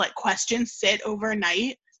those like questions sit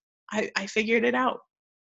overnight, I figured it out.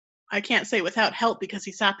 I can't say without help because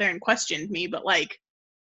he sat there and questioned me, but like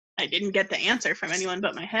I didn't get the answer from anyone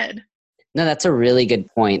but my head. No, that's a really good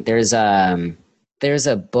point. There's a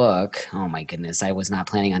book. Oh my goodness, I was not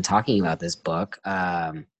planning on talking about this book.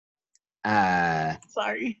 Sorry.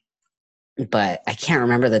 But I can't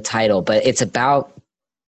remember the title, but it's about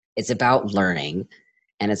learning,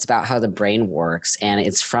 and it's about how the brain works, and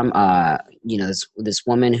it's from this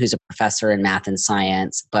woman who's a professor in math and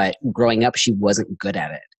science, but growing up she wasn't good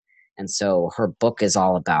at it. And so her book is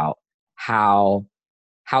all about how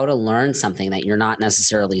to learn something that you're not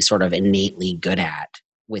necessarily sort of innately good at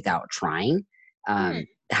without trying.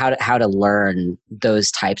 How to learn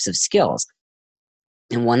those types of skills.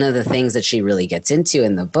 And one of the things that she really gets into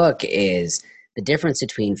in the book is the difference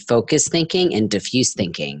between focused thinking and diffuse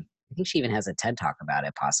thinking. I think she even has a TED talk about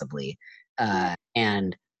it, possibly.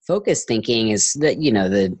 And focused thinking is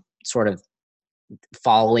the sort of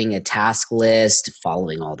following a task list,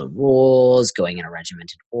 following all the rules, going in a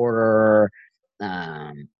regimented order.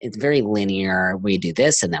 It's very linear. We do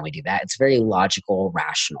this and then we do that. It's very logical,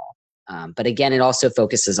 rational. But again, it also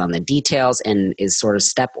focuses on the details and is sort of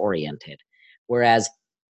step oriented. Whereas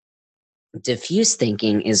diffuse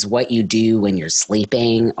thinking is what you do when you're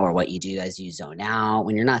sleeping or what you do as you zone out.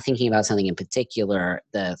 When you're not thinking about something in particular,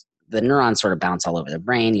 the neurons sort of bounce all over the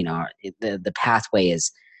brain. The pathway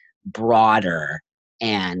is broader,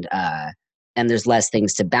 and there's less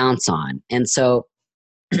things to bounce on. And so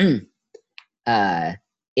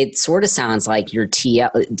it sort of sounds like your TL,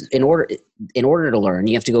 in order to learn,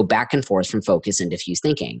 you have to go back and forth from focus and diffuse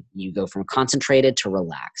thinking. You go from concentrated to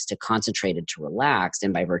relaxed to concentrated to relaxed.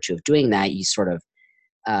 And by virtue of doing that, you sort of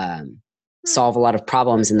solve a lot of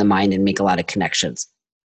problems in the mind and make a lot of connections.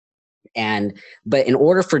 But in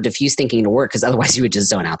order for diffuse thinking to work, because otherwise you would just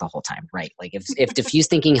zone out the whole time, right? Like if diffuse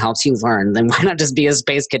thinking helps you learn, then why not just be a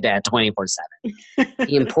space cadet 24/7?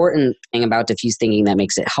 The important thing about diffuse thinking that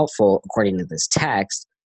makes it helpful, according to this text,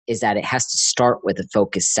 is that it has to start with a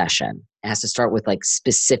focus session. It has to start with like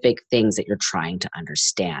specific things that you're trying to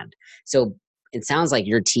understand. So it sounds like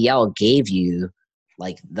your TL gave you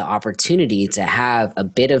like the opportunity to have a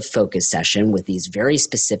bit of focus session with these very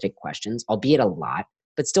specific questions, albeit a lot,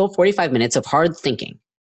 but still 45 minutes of hard thinking,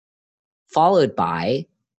 followed by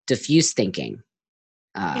diffuse thinking.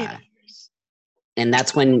 And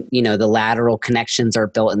that's when, the lateral connections are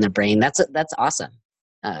built in the brain. That's awesome.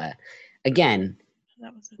 Again,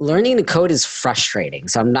 learning to code is frustrating.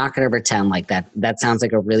 So I'm not going to pretend like that sounds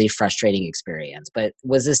like a really frustrating experience. But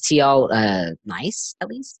was this TL nice, at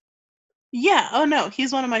least? Yeah. Oh, no.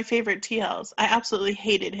 He's one of my favorite TLs. I absolutely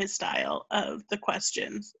hated his style of the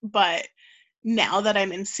questions. But now that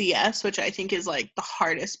I'm in CS, which I think is like the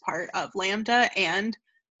hardest part of Lambda, and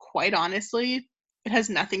quite honestly, it has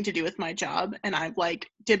nothing to do with my job. And I've like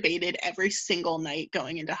debated every single night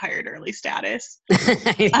going into hired early status.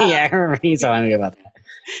 Yeah, I remember you telling me about that.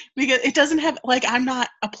 because it doesn't have, like, I'm not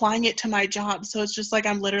applying it to my job, so it's just like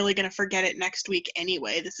I'm literally going to forget it next week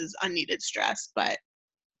anyway. This is unneeded stress. But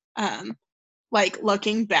um like,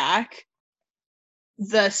 looking back,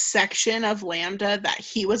 the section of Lambda that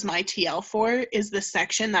he was my TL for is the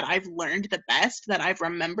section that I've learned the best, that I've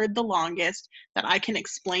remembered the longest, that I can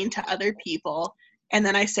explain to other people. And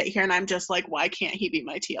then I sit here and I'm just like, why can't he be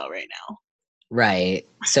my TL right now? Right.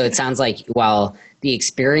 So it sounds like while the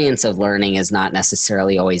experience of learning is not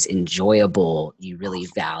necessarily always enjoyable, you really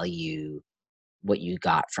value what you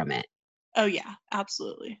got from it. Oh yeah,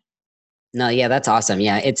 absolutely. No, yeah, that's awesome.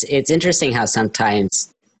 Yeah, it's interesting how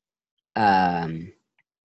sometimes um,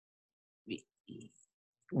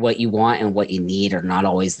 what you want and what you need are not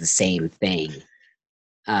always the same thing.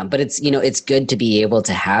 But it's good to be able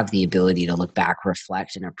to have the ability to look back,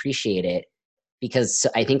 reflect, and appreciate it, because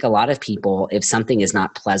I think a lot of people, if something is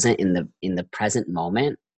not pleasant in the present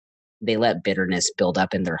moment, they let bitterness build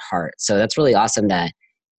up in their heart. So that's really awesome that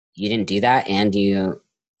you didn't do that, and you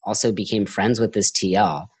also became friends with this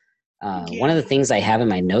TL. One of Yeah. the things I have in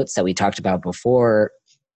my notes that we talked about before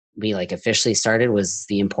we like officially started was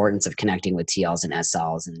the importance of connecting with TLs and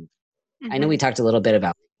SLs. And I know Hmm. we talked a little bit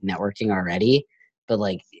about networking already, but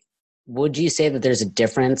like, would you say that there's a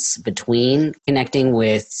difference between connecting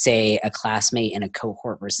with, say, a classmate in a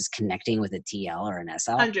cohort versus connecting with a TL or an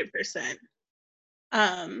SL? 100%.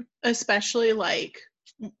 Especially like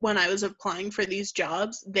when I was applying for these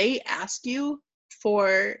jobs, they ask you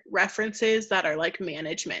for references that are like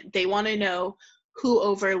management. They want to know who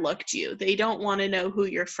overlooked you. They don't want to know who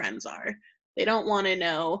your friends are. They don't want to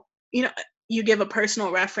know, you give a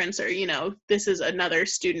personal reference, or, this is another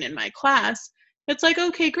student in my class. It's like,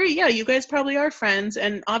 okay, great. Yeah, you guys probably are friends.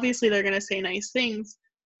 And obviously they're going to say nice things.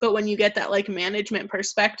 But when you get that like management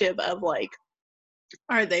perspective of like,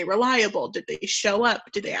 are they reliable? Did they show up?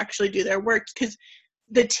 Did they actually do their work? Because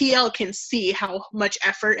the TL can see how much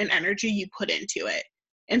effort and energy you put into it.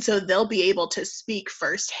 And so they'll be able to speak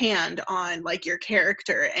firsthand on like your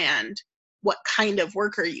character and what kind of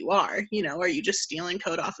worker you are. Are you just stealing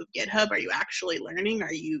code off of GitHub? Are you actually learning?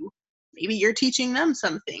 Maybe you're teaching them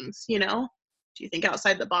some things, Do you think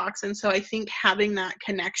outside the box? And so I think having that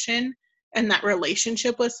connection and that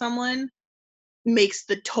relationship with someone makes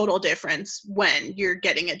the total difference when you're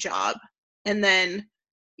getting a job. And then,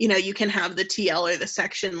 you can have the TL or the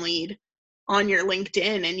section lead on your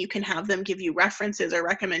LinkedIn, and you can have them give you references or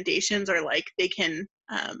recommendations, or like they can,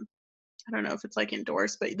 I don't know if it's like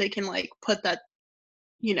endorse, but they can like put that,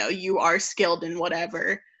 you are skilled in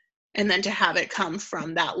whatever. And then to have it come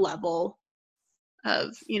from that level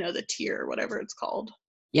of, the tier or whatever it's called.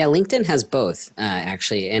 Yeah, LinkedIn has both,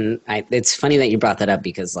 actually. And it's funny that you brought that up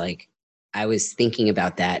because, like, I was thinking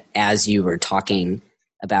about that as you were talking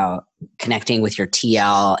about connecting with your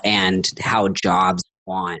TL and how jobs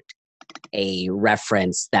want a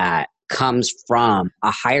reference that comes from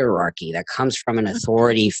a hierarchy, that comes from an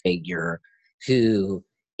authority figure who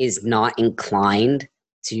is not inclined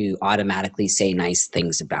to automatically say nice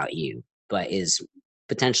things about you, but is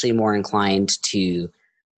potentially more inclined to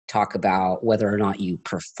talk about whether or not you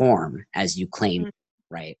perform as you claim,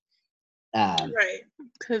 right? Um, Right.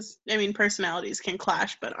 Because, I mean, personalities can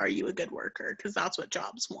clash, but are you a good worker? Because that's what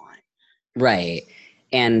jobs want. right.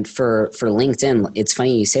 And for LinkedIn, it's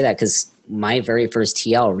funny you say that because my very first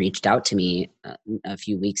TL reached out to me a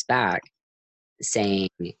few weeks back saying,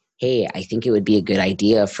 "Hey, I think it would be a good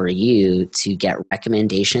idea for you to get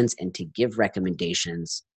recommendations and to give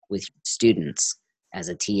recommendations with students as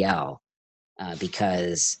a TL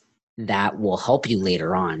because that will help you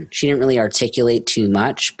later on." She didn't really articulate too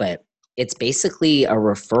much, but it's basically a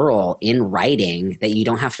referral in writing that you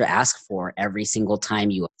don't have to ask for every single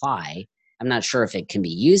time you apply. I'm not sure if it can be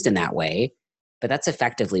used in that way, but that's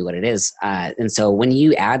effectively what it is. And so when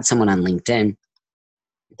you add someone on LinkedIn,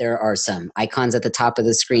 there are some icons at the top of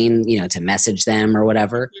the screen, to message them or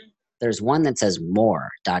whatever. There's one that says more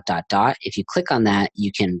dot dot dot. If you click on that,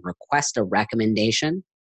 you can request a recommendation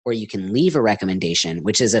or you can leave a recommendation,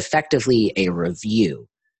 which is effectively a review.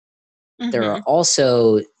 There are Mm-hmm.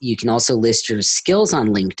 also, you can also list your skills on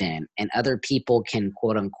LinkedIn and other people can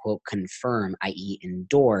quote unquote confirm, i.e.,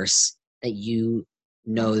 endorse that you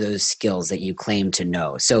know those skills that you claim to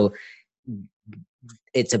know. So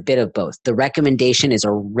it's a bit of both. The recommendation is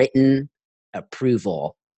a written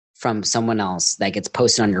approval from someone else that gets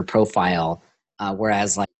posted on your profile,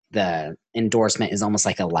 whereas like the endorsement is almost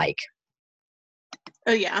like a like.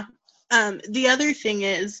 Oh, yeah. The other thing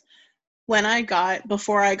is,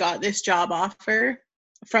 before I got this job offer,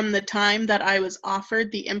 from the time that I was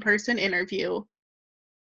offered the in-person interview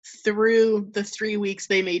through the 3 weeks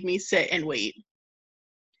they made me sit and wait,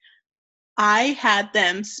 I had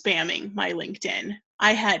them spamming my LinkedIn.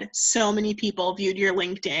 I had so many people viewed your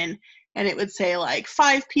LinkedIn, and it would say like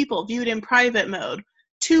 5 people viewed in private mode,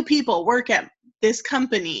 2 people work at this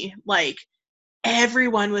company. Like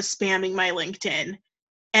everyone was spamming my LinkedIn.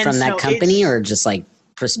 And From that so company or it's just like no,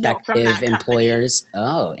 from prospective that company. employers?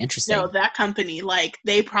 Oh, No, interesting. that company, like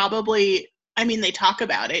they probably, I mean, they talk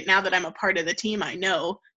about it. Now that I'm a part of the team, I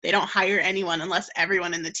know they don't hire anyone unless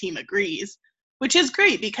everyone in the team agrees, which is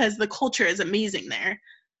great because the culture is amazing there.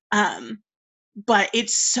 Um, but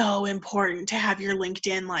it's so important to have your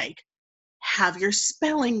LinkedIn, like, have your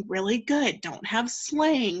spelling really good. Don't have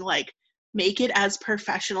slang. Like, make it as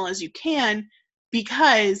professional as you can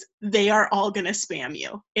because they are all going to spam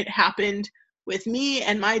you. It happened with me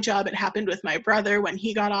and my job. It happened with my brother when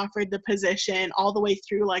he got offered the position, all the way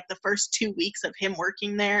through like the first 2 weeks of him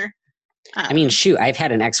working there. I mean, Um, shoot, I've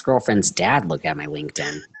had an ex-girlfriend's dad look at my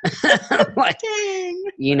LinkedIn. Like,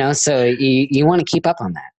 Dang. so you want to keep up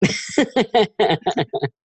on that.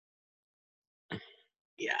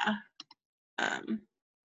 Yeah. Um,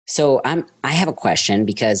 So I have a question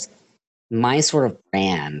because my sort of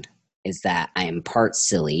brand is that I am part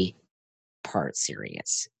silly, part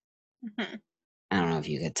serious. mhm. I don't know if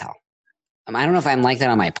you could tell. I don't know if I'm like that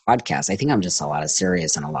on my podcast. I think I'm just a lot of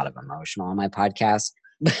serious and a lot of emotional on my podcast.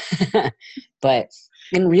 But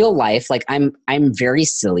in real life, like I'm very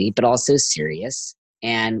silly, but also serious.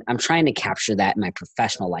 And I'm trying to capture that in my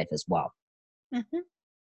professional life as well. Mhm.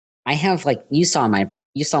 I have like you saw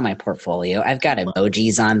my portfolio. I've got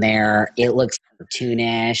emojis on there. It looks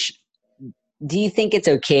cartoonish. Do you think it's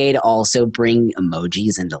okay to also bring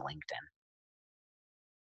emojis into LinkedIn?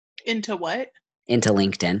 Into what? Into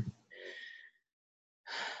LinkedIn?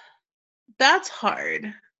 That's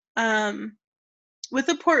hard. Um, with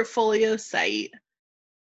a portfolio site,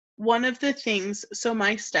 one of the things, so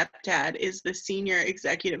my stepdad is the senior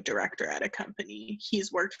executive director at a company.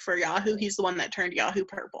 He's worked for Yahoo. He's the one that turned Yahoo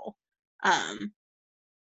purple. Um,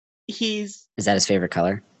 he's Is that his favorite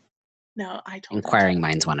color? no, I told him to. Inquiring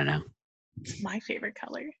minds want to know. It's my favorite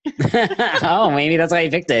color. Oh, maybe that's why you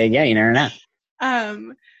picked it. Yeah, you never know.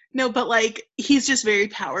 um, no, but like he's just very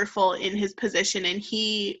powerful in his position, and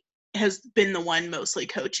he has been the one mostly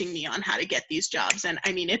coaching me on how to get these jobs. And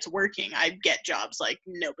I mean, it's working. I get jobs like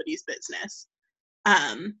nobody's business.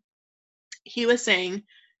 Um, he was saying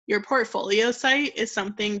your portfolio site is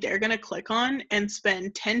something they're going to click on and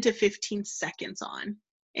spend 10 to 15 seconds on,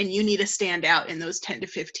 and you need to stand out in those 10 to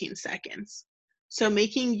 15 seconds. So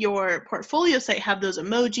making your portfolio site have those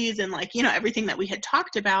emojis and like, you know, everything that we had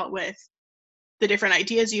talked about with the different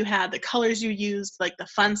ideas you had, the colors you used, like the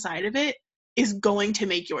fun side of it is going to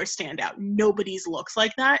make yours stand out. Nobody's looks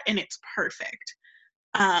like that, and it's perfect.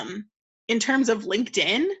 Um, in terms of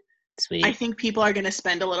LinkedIn, I Sweet. think people are going to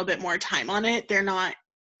spend a little bit more time on it. They're not,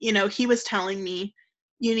 you know, he was telling me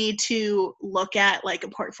you need to look at like a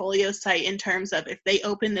portfolio site in terms of if they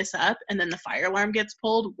open this up and then the fire alarm gets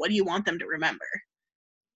pulled, what do you want them to remember?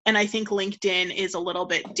 And I think LinkedIn is a little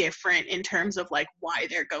bit different in terms of like why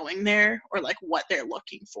they're going there or like what they're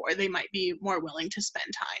looking for. They might be more willing to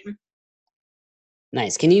spend time.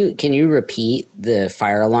 Nice. Can you repeat the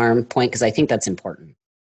fire alarm point? Because I think that's important.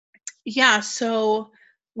 Yeah, so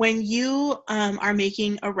when you are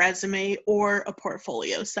making a resume or a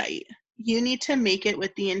portfolio site, you need to make it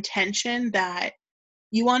with the intention that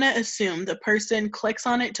you want to assume the person clicks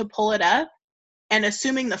on it to pull it up, and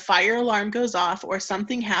assuming the fire alarm goes off or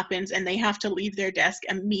something happens and they have to leave their desk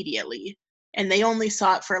immediately and they only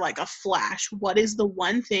saw it for like a flash, what is the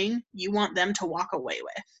one thing you want them to walk away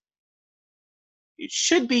with? It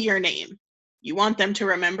should be your name. You want them to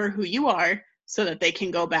remember who you are so that they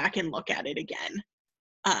can go back and look at it again.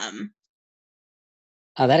 Um,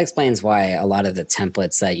 That explains why a lot of the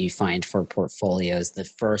templates that you find for portfolios, the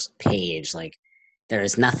first page, like there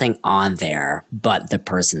is nothing on there but the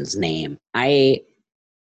person's name. I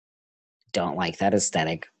don't like that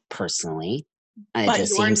aesthetic personally. It but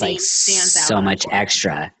just your seems like name stands out so on much yours.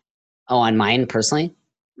 extra. Oh, on mine personally?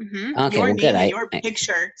 Okay, Your well, good. name and your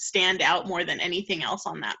picture stand out more than anything else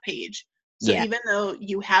on that page. So Yeah, even though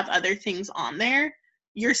you have other things on there,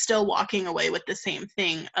 you're still walking away with the same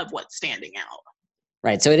thing of what's standing out.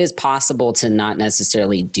 right. So it is possible to not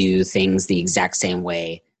necessarily do things the exact same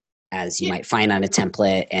way as you Yeah, might find on a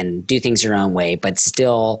template and do things your own way, but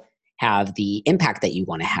still have the impact that you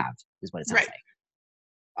want to have, is what it sounds right. like.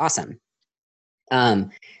 Awesome. Um,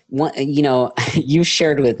 you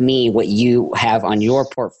shared with me what you have on your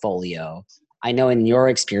portfolio. I know in your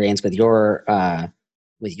experience with your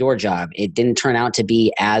job, it didn't turn out to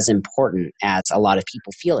be as important as a lot of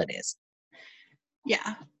people feel it is.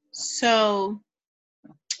 Yeah. So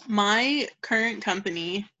My current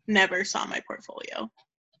company never saw my portfolio.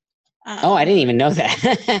 Oh, I didn't even know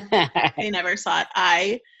that. They never saw it.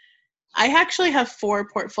 I actually have 4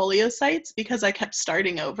 portfolio sites because I kept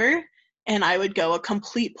starting over and I would go a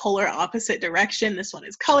complete polar opposite direction. This one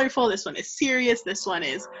is colorful, this one is serious, this one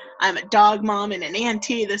is I'm a dog mom and an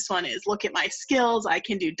auntie, this one is look at my skills, I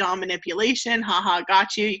can do DOM manipulation, haha,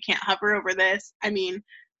 got you, you can't hover over this. I mean,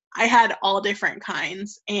 I had all different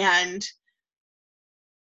kinds, and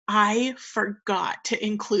I forgot to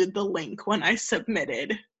include the link when I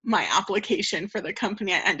submitted my application for the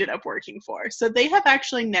company I ended up working for. So they have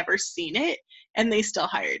actually never seen it and they still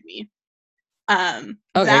hired me. Okay,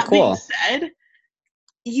 That being cool. said,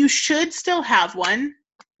 you should still have one.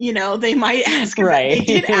 You know, they might ask, they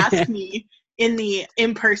did ask Right. me in the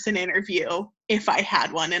in-person interview if I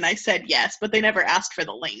had one, and I said yes, but they never asked for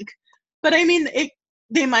the link. But I mean,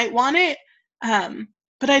 they might want it,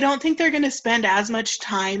 but I don't think they're going to spend as much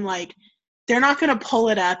time, like, they're not going to pull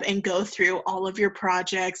it up and go through all of your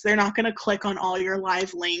projects. They're not going to click on all your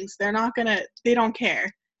live links. They don't care.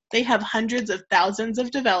 They have hundreds of thousands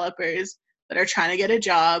of developers that are trying to get a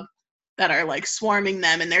job, that are like swarming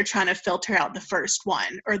them, and they're trying to filter out the first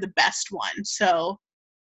one or the best one. So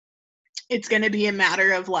it's going to be a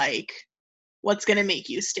matter of like, what's going to make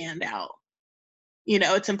you stand out. You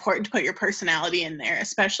know, it's important to put your personality in there,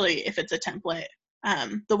 especially if it's a template.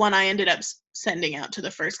 The one I ended up sending out to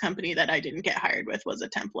the first company that I didn't get hired with was a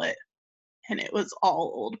template, and it was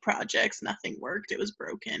all old projects. Nothing worked. It was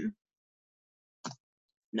broken.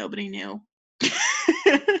 Nobody knew.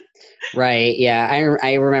 Right. Yeah.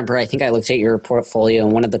 I remember, I think I looked at your portfolio,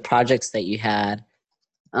 and one of the projects that you had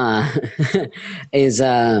uh, is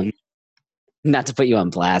not to put you on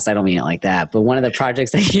blast. I don't mean it like that, but one of the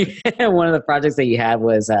projects that you one of the projects that you had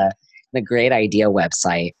was the Great Idea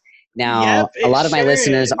website. Yep, Now, a it lot of my sure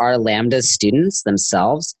listeners is. are Lambda students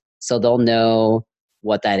themselves, so they'll know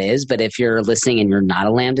what that is. But if you're listening and you're not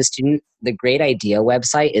a Lambda student, the Great Idea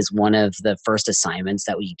website is one of the first assignments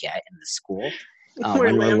that we get in the school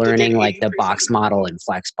Where when we're Lambda did learning like the 80% box of the model code. and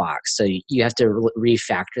Flexbox. So you have to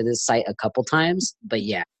refactor this site a couple times. But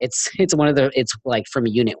yeah, it's one of the it's like from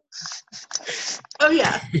unit. Oh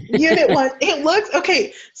yeah, Unit 1. It looks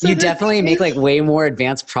okay. So You the thing definitely make is, like way more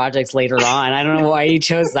advanced projects later on. I don't know why you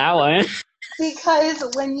chose that one. because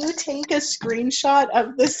when you take a screenshot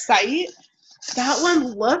of the site, that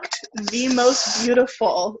one looked the most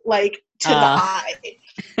beautiful, like to the Uh, eye.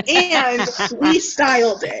 And we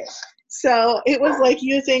styled it. So it was like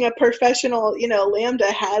using a professional, you know,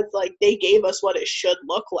 Lambda has like, they gave us what it should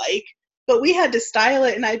look like, but we had to style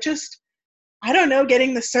it. And I don't know,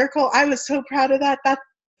 getting the circle, I was so proud of that.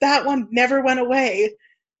 That one never went away.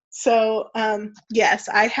 So yes,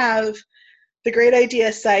 I have the Great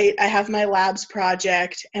Idea site, I have my labs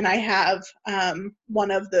project, and I have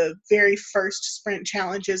one of the very first sprint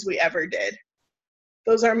challenges we ever did.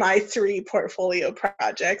 Those are my 3 portfolio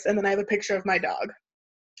projects, and then I have a picture of my dog.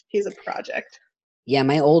 He's a project. yeah,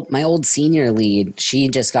 my old senior lead, she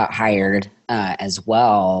just got hired as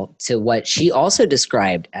well to what she also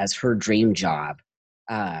described as her dream job.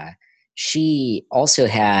 She also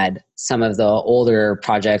had some of the older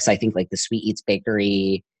projects, I think like the Sweet Eats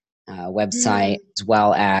Bakery website, Mm. as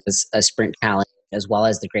well as a sprint challenge, as well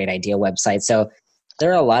as the Great Idea website. So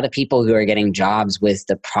there are a lot of people who are getting jobs with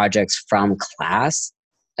the projects from class.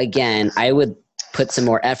 Again, I would put some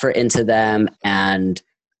more effort into them and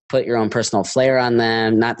put your own personal flair on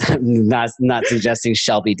them. Not suggesting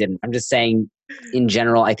Shelby didn't. I'm just saying in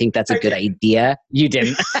general, I think that's a I good didn't. idea. You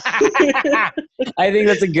didn't. I think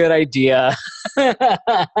that's a good idea.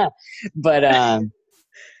 but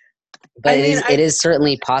I it mean, is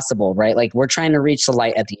certainly possible, right? Like we're trying to reach the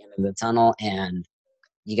light at the end of the tunnel, and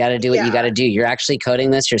you got to do what you got yeah. to do. You're actually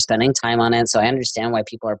coding this. You're spending time on it, so I understand why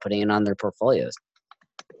people are putting it on their portfolios.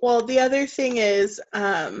 Well, the other thing is,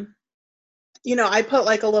 you know, I put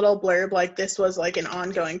like a little blurb, like this was like an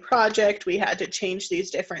ongoing project. We had to change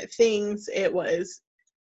these different things. It was,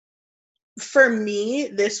 for me,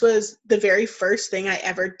 this was the very first thing I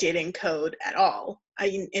ever did in code at all.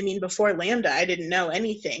 I mean, before Lambda, I didn't know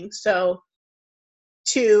anything. So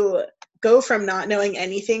to go from not knowing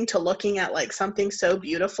anything to looking at like something so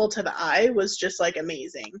beautiful to the eye was just like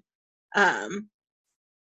amazing. Um,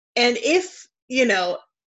 and if, you know,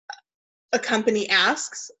 a company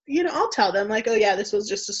asks, you know, I'll tell them like, oh yeah, this was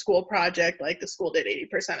just a school project. Like the school did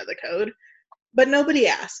 80% of the code, but nobody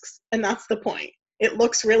asks. And that's the point. It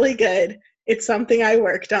looks really good. It's something I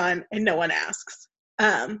worked on and no one asks.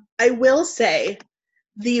 I will say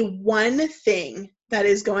the one thing that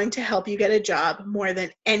is going to help you get a job more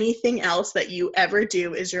than anything else that you ever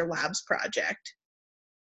do is your labs project.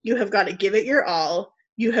 You have got to give it your all.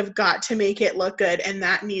 you have got to make it look good, and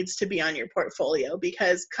that needs to be on your portfolio,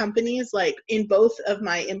 because companies, like in both of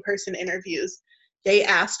my in-person interviews, they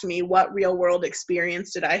asked me what real world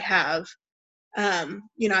experience did I have.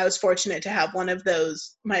 I was fortunate to have one of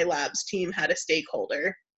those. My labs team had a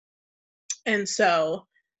stakeholder, and so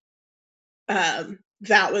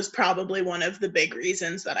that was probably one of the big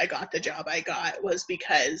reasons that I got the job I got, was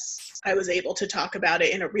because I was able to talk about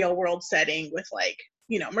it in a real world setting with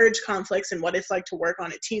merge conflicts and what it's like to work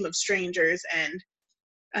on a team of strangers.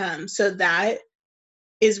 And so that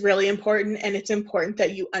is really important. And it's important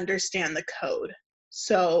that you understand the code.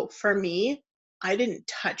 So for me, I didn't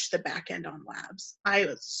touch the back end on labs. I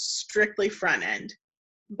was strictly front end.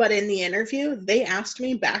 But in the interview, they asked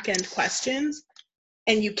me back end questions.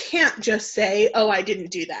 And you can't just say, oh, I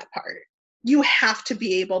didn't do that part. You have to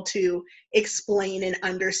be able to explain and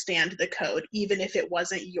understand the code, even if it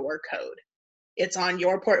wasn't your code. It's on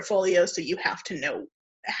your portfolio, so you have to know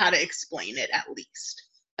how to explain it at least.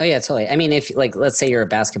 Oh yeah, totally. I mean, if let's say you're a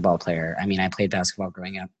basketball player. I mean, I played basketball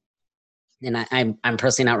growing up, and I'm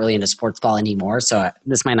personally not really into sports ball anymore. So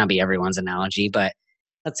this might not be everyone's analogy, but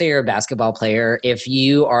let's say you're a basketball player. If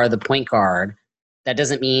you are the point guard, that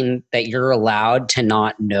doesn't mean that you're allowed to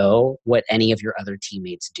not know what any of your other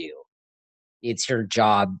teammates do. It's your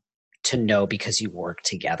job to know because you work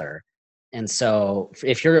together. And so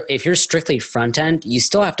if you're strictly front end, you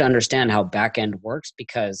still have to understand how back end works,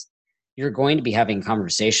 because you're going to be having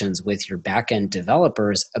conversations with your back end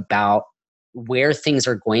developers about where things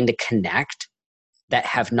are going to connect that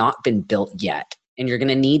have not been built yet. And you're going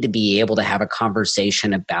to need to be able to have a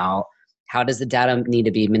conversation about, how does the data need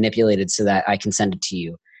to be manipulated so that I can send it to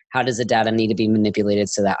you? How does the data need to be manipulated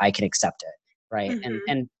so that I can accept it? Right.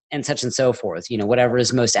 Mm-hmm. And such and so forth, whatever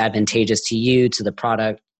is most advantageous to you, to the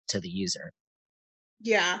product, to the user.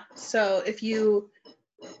 Yeah. So if you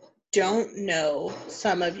don't know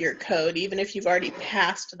some of your code, even if you've already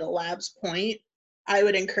passed the labs point, I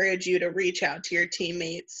would encourage you to reach out to your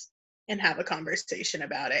teammates and have a conversation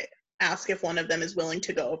about it. Ask if one of them is willing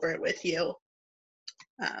to go over it with you.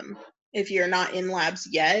 If you're not in labs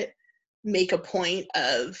yet, make a point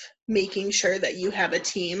of making sure that you have a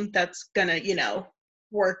team that's gonna,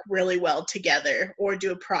 work really well together, or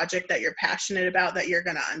do a project that you're passionate about that you're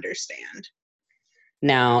gonna understand.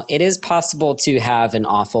 Now, it is possible to have an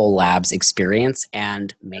awful labs experience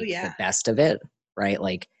and make the best of it, right?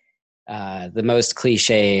 Like the most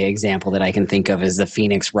cliche example that I can think of is the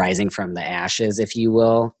phoenix rising from the ashes, if you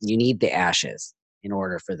will. You need the ashes in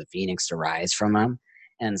order for the phoenix to rise from them.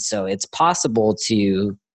 And so it's possible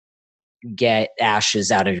to get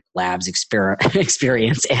ashes out of your lab's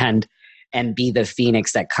experience and be the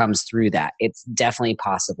phoenix that comes through that. It's definitely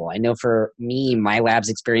possible. I know for me, my lab's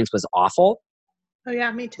experience was awful. Oh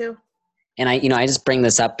yeah, me too. And I just bring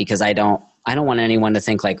this up because I don't want anyone to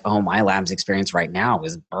think like, oh, my lab's experience right now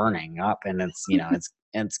is burning up and it's,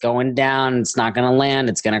 it's going down. It's not going to land.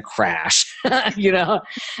 It's going to crash,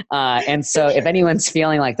 And so if anyone's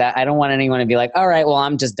feeling like that, I don't want anyone to be like, all right, well,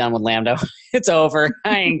 I'm just done with Lambda. It's over.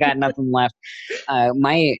 I ain't got nothing left.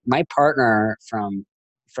 My partner from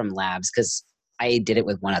labs, because I did it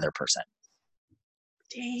with one other person.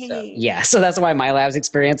 Dang. So, yeah, so that's why my labs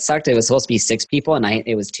experience sucked. It was supposed to be 6 people, and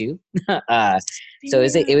it was 2. So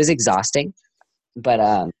it was exhausting.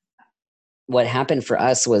 But what happened for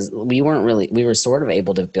us was we were sort of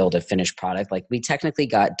able to build a finished product. Like, we technically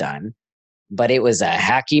got done, but it was a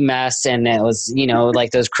hacky mess, and it was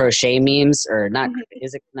like those crochet memes, or not?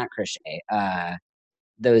 Is it not crochet?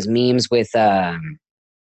 Those memes with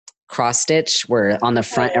cross stitch, where on the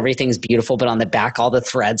front everything's beautiful, but on the back all the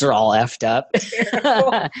threads are all effed up.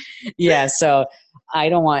 Yeah, so I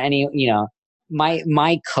don't want any,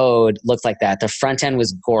 my code looked like that. The front end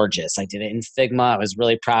was gorgeous. I did it in Figma. I was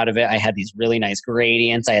really proud of it. I had these really nice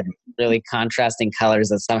gradients. I had really contrasting colors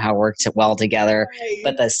that somehow worked well together.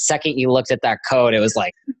 But the second you looked at that code, it was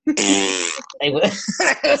like it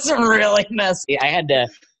was really messy. I had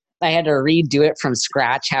to redo it from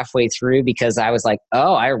scratch halfway through, because I was like,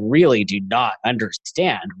 oh, I really do not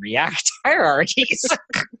understand React hierarchies.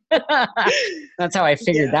 That's how I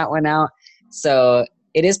figured that one out. So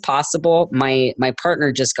it is possible. My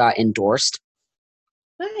partner just got endorsed,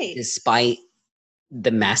 despite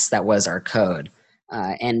the mess that was our code.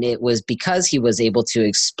 And it was because he was able to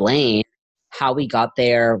explain how we got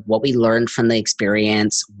there, what we learned from the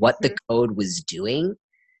experience, what the code was doing.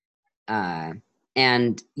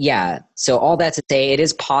 And yeah, so all that to say, it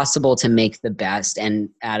is possible to make the best and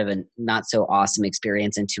out of a not so awesome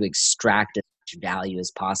experience, and to extract as much value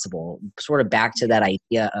as possible. Sort of back to that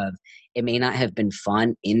idea of, it may not have been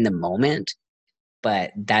fun in the moment,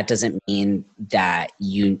 but that doesn't mean that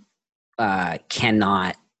you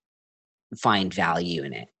cannot find value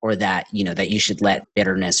in it, or that, that you should let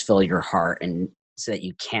bitterness fill your heart and so that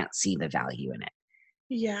you can't see the value in it.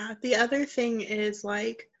 Yeah. The other thing is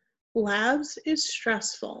like labs is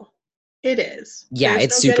stressful. It is. Yeah, There's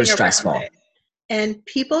it's no super getting around stressful. it. And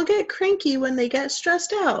people get cranky when they get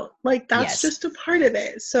stressed out. Like that's Yes. just a part of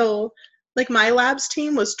it. So like my labs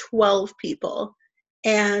team was 12 people.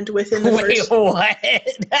 And within the Wait, first what?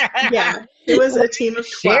 yeah, it was a team of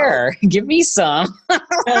 12. Share. Give me some.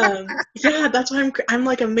 Yeah, that's why I'm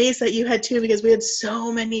like amazed that you had two because we had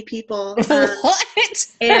so many people. What?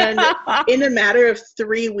 And in a matter of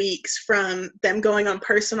 3 weeks from them going on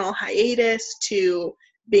personal hiatus to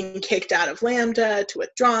being kicked out of Lambda to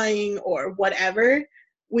withdrawing or whatever,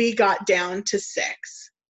 we got down to 6.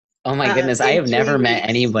 Oh my goodness, I In have 3 never met weeks.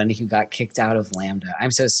 anyone who got kicked out of Lambda.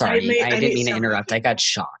 I'm so sorry. I I didn't meet mean to so many interrupt. I got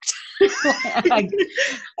shocked.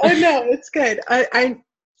 Oh no, it's good. I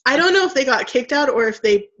don't know if they got kicked out or if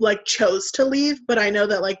they like chose to leave, but I know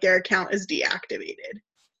that like their account is deactivated.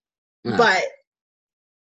 But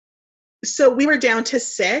so we were down to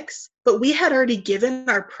 6, but we had already given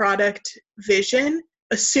our product vision,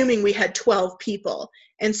 assuming we had 12 people.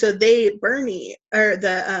 And so Bernie, or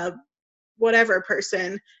the whatever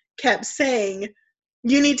person, kept saying,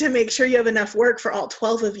 you need to make sure you have enough work for all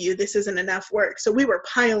 12 of you. This isn't enough work. So we were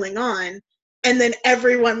piling on, and then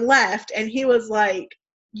everyone left, and he was like,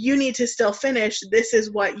 you need to still finish. This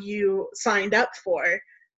is what you signed up for.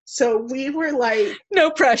 So we were like,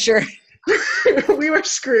 no pressure. we were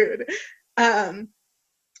screwed. And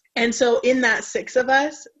so in that 6 of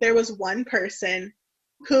us, there was one person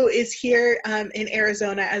who is here in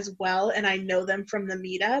Arizona as well, and I know them from the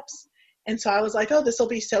meetups. And so I was like, oh, this will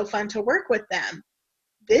be so fun to work with them.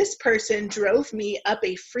 This person drove me up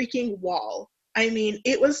a freaking wall. I mean,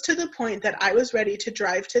 it was to the point that I was ready to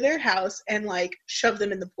drive to their house and like shove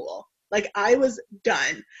them in the pool. Like I was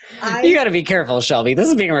done. You got to be careful, Shelby. This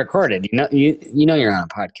is being recorded. You know you're on a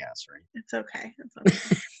podcast, right? It's okay. It's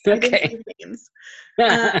okay. Okay. I didn't say names.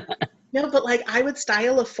 No, but like I would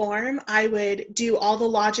style a form. I would do all the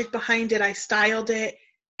logic behind it. I styled it.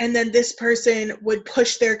 And then this person would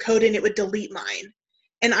push their code and it would delete mine.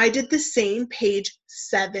 And I did the same page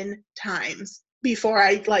 7 times before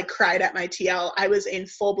I like cried at my TL. I was in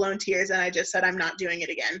full blown tears and I just said, I'm not doing it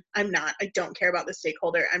again. I'm not. I don't care about the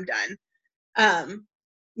stakeholder. I'm done.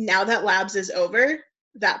 Now that labs is over,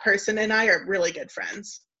 that person and I are really good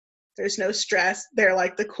friends. There's no stress. They're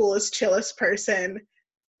like the coolest, chillest person.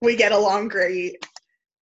 We get along great.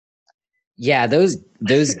 Yeah, those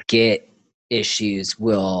Git issues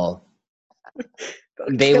will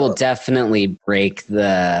definitely break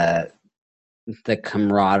the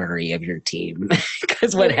camaraderie of your team.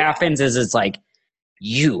 Because what happens is it's like,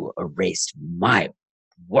 you erased my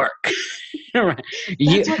work.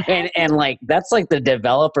 and like that's like the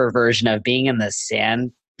developer version of being in the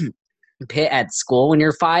sand pit at school when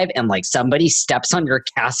you're 5 and like somebody steps on your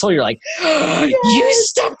castle. You're like, you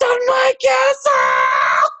stepped on my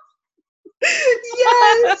castle.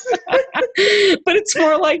 Yes. But it's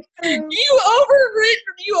more like, you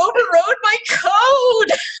overrode my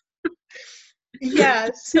code. Yeah,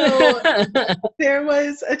 so there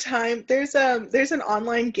was a time, there's an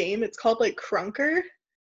online game, it's called like Krunker.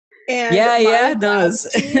 And it does.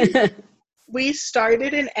 We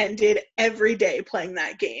started and ended every day playing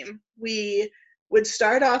that game. We would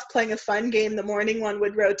start off playing a fun game, the morning one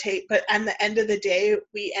would rotate, but at the end of the day,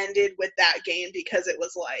 we ended with that game because it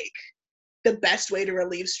was like the best way to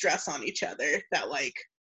relieve stress on each other that like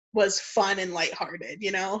was fun and lighthearted,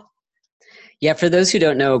 you know? Yeah, for those who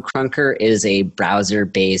don't know, Krunker is a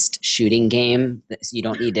browser-based shooting game. You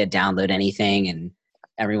don't need to download anything, and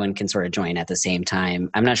everyone can sort of join at the same time.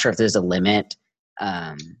 I'm not sure if there's a limit.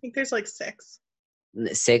 I think there's like 6.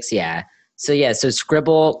 6, yeah. So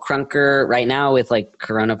Scribble, Krunker, right now with like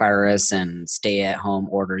coronavirus and stay-at-home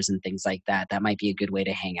orders and things like that, that might be a good way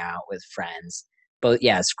to hang out with friends. But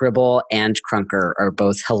yeah, Scribble and Krunker are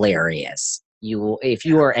both hilarious. If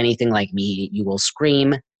you are anything like me, you will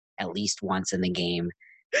scream at least once in the game.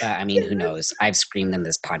 I mean, who knows? I've screamed in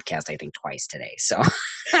this podcast, I think, twice today. So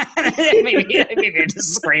maybe I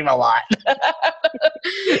just scream a lot.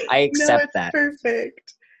 I accept that.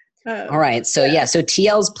 Perfect. All right. So so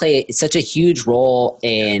TLs play such a huge role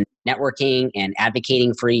in networking and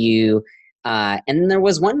advocating for you. And there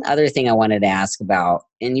was one other thing I wanted to ask about,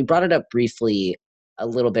 and you brought it up briefly a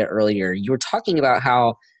little bit earlier. You were talking about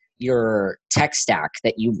how your tech stack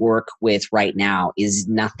that you work with right now is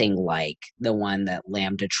nothing like the one that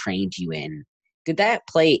Lambda trained you in. Did that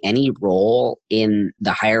play any role in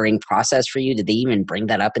the hiring process for you? Did they even bring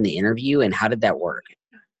that up in the interview? And how did that work?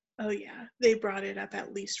 Oh yeah, they brought it up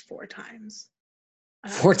at least 4 times.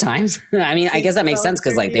 4 times? I mean, I In guess that the makes phone sense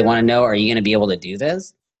because like they interview. want to know, are you going to be able to do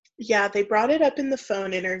this? Yeah, they brought it up in the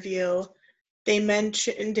phone interview. They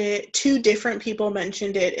mentioned it, two different people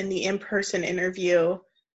mentioned it in the in-person interview.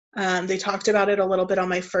 They talked about it a little bit on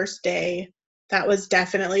my first day. That was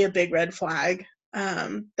definitely a big red flag.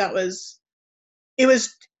 That was it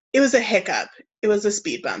was it was a hiccup. It was a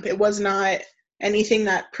speed bump. It was not anything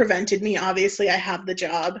that prevented me. Obviously, I have the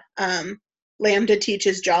job. Lambda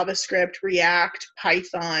teaches JavaScript, React,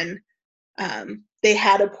 Python. They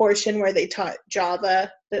had a portion where they taught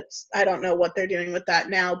Java. That's I don't know what they're doing with that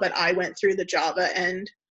now, but I went through the Java end.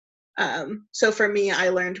 So for me, I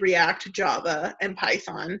learned React, Java, and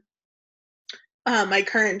Python. My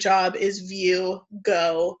current job is Vue,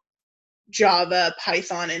 Go, Java,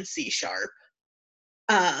 Python, and C Sharp.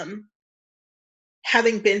 Um,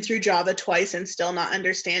 Having been through Java twice and still not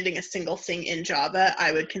understanding a single thing in Java,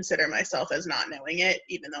 I would consider myself as not knowing it,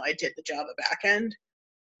 even though I did the Java backend.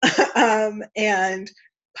 And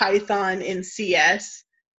Python in CS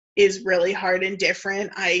is really hard and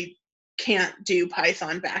different. I can't do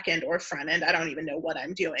Python backend or front end. I don't even know what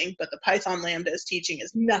I'm doing, but the Python Lambda is teaching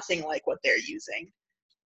is nothing like what they're using.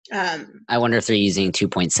 I wonder if they're using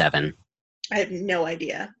 2.7. I have no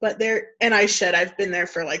idea, but I've been there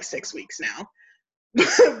for like 6 weeks now.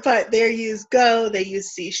 But they use Go, they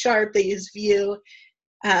use C Sharp, they use Vue.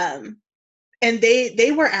 And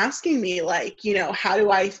they were asking me like, how do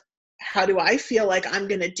I feel like I'm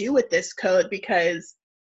going to do with this code? Because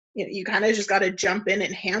you kind of just got to jump in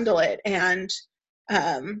and handle it. And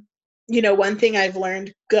one thing I've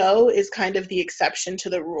learned, Go is kind of the exception to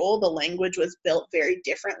the rule. The language was built very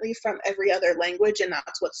differently from every other language, and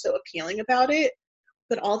that's what's so appealing about it.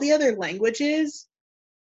 But all the other languages,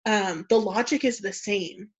 the logic is the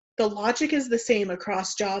same. The logic is the same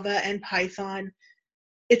across Java and Python.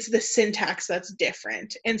 It's the syntax that's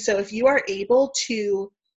different. And so if you are able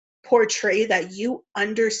to portray that you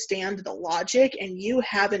understand the logic and you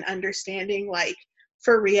have an understanding, like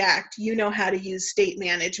for React, you know how to use state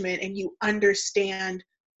management and you understand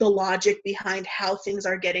the logic behind how things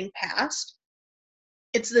are getting passed,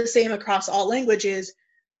 it's the same across all languages.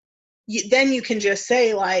 Then you can just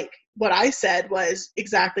say, like, what I said was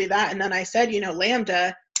exactly that. And then I said,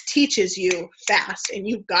 Lambda teaches you fast and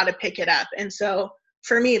you've got to pick it up. And so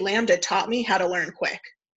for me, Lambda taught me how to learn quick.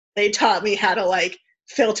 They taught me how to like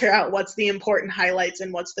filter out what's the important highlights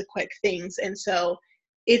and what's the quick things. And so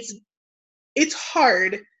it's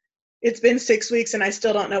hard. It's been 6 weeks and I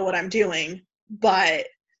still don't know what I'm doing, but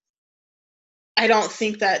I don't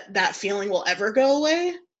think that feeling will ever go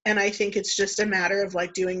away. And I think it's just a matter of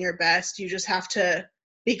like doing your best. You just have to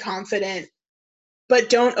be confident, but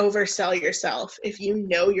don't oversell yourself. If you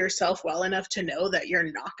know yourself well enough to know that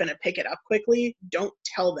you're not going to pick it up quickly, don't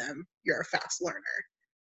tell them you're a fast learner.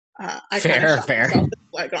 I kind of shot myself in the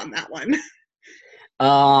leg on that one.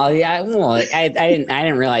 Oh yeah, well, I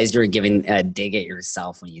didn't realize you were giving a dig at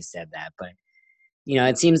yourself when you said that, but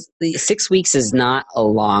it seems 6 weeks is not a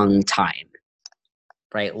long time,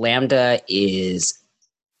 right? Lambda is,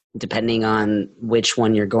 depending on which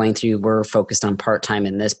one you're going through, we're focused on part-time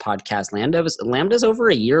in this podcast. Lambda's over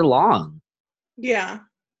a year long. Yeah.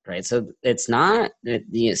 Right. So it's not,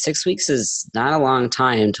 6 weeks is not a long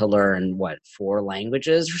time to learn 4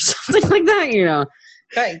 languages or something like that,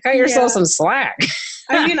 cut yourself some slack.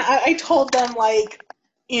 I mean, I told them like,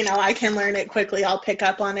 I can learn it quickly. I'll pick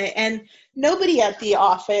up on it. And nobody at the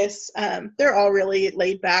office, they're all really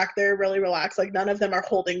laid back. They're really relaxed. Like none of them are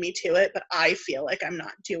holding me to it, but I feel like I'm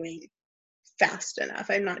not doing fast enough.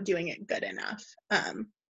 I'm not doing it good enough.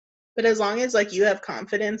 But as long as like you have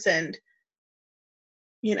confidence and,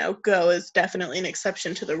 Go is definitely an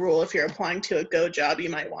exception to the rule. If you're applying to a Go job, you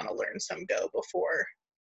might want to learn some Go before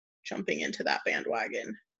jumping into that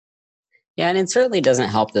bandwagon. Yeah, and it certainly doesn't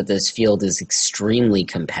help that this field is extremely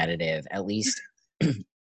competitive, at least the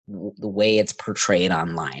way it's portrayed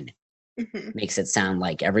online. Mm-hmm. Makes it sound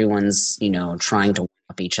like everyone's, trying to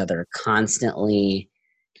up each other constantly,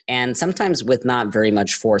 and sometimes with not very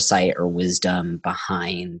much foresight or wisdom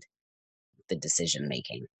behind the decision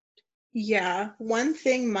making. Yeah, one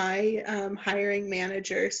thing my hiring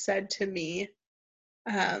manager said to me,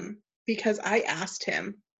 because I asked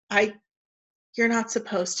him, you're not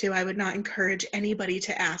supposed to. I would not encourage anybody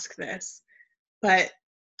to ask this, but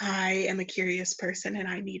I am a curious person and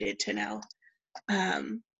I needed to know.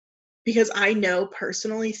 Because I know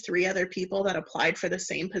personally 3 other people that applied for the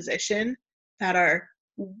same position that are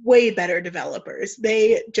way better developers.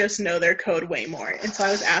 They just know their code way more. And so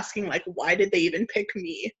I was asking, like, why did they even pick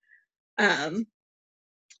me? And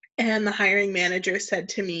the hiring manager said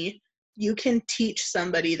to me, you can teach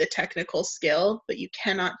somebody the technical skill, but you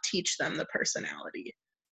cannot teach them the personality.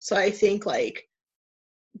 So I think like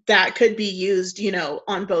that could be used, you know,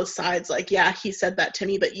 on both sides. Like, yeah, he said that to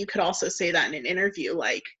me, but you could also say that in an interview.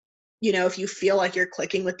 Like, you know, if you feel like you're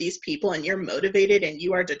clicking with these people and you're motivated and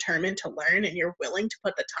you are determined to learn and you're willing to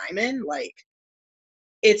put the time in, like,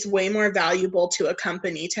 it's way more valuable to a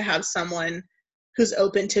company to have someone who's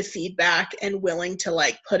open to feedback and willing to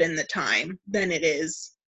like put in the time than it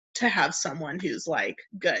is to have someone who's like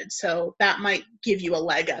good. So that might give you a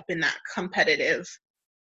leg up in that competitive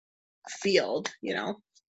field, you know?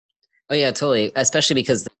 Oh yeah, totally. Especially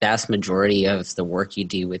because the vast majority of the work you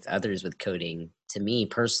do with others with coding, to me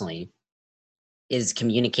personally, is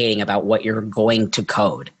communicating about what you're going to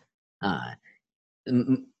code. Uh,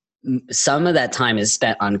 some of that time is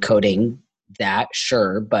spent on coding that,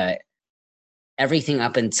 sure, but everything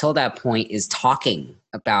up until that point is talking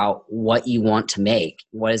about what you want to make.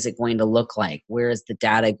 What is it going to look like? Where is the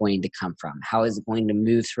data going to come from? How is it going to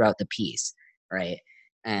move throughout the piece, right?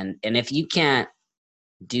 And if you can't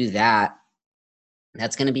do that,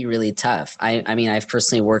 that's going to be really tough. I mean, I've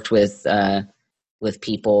personally worked with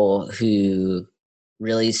people who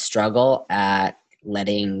really struggle at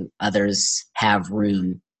letting others have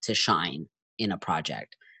room to shine in a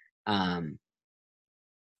project. And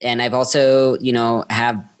I've also, you know,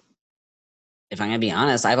 if I'm gonna be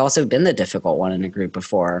honest, I've also been the difficult one in a group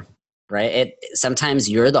before, right? Sometimes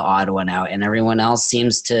you're the odd one out, and everyone else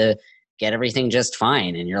seems to get everything just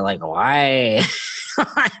fine, and you're like, why?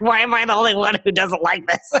 Why am I the only one who doesn't like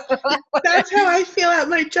this? That's how I feel at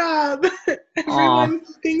my job. Aw. Everyone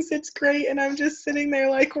thinks it's great, and I'm just sitting there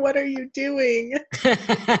like, what are you doing?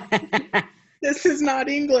 This is not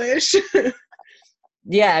English.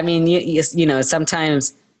 Yeah, I mean, you know,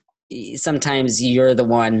 sometimes you're the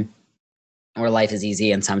one where life is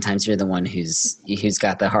easy, and sometimes you're the one who's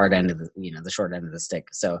got the hard end of the, you know, the short end of the stick.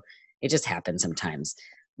 So it just happens sometimes.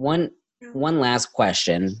 One last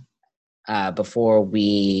question before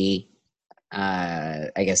we,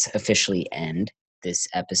 I guess, officially end this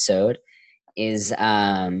episode is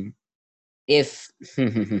if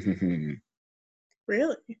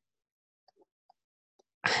Really?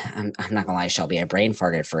 I'm not gonna lie, Shelby, I brain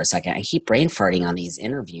farted for a second. I keep brain farting on these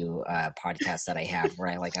interview podcasts that I have where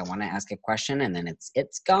I want to ask a question and then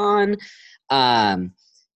it's gone.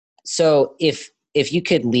 So if you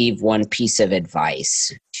could leave one piece of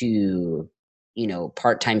advice to, you know,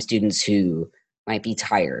 part-time students who might be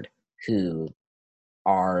tired, who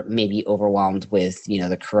are maybe overwhelmed with, you know,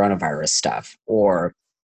 the coronavirus stuff, or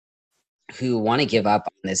who want to give up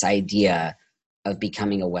on this idea of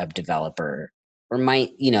becoming a web developer, or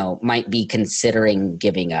might be considering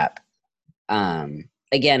giving up.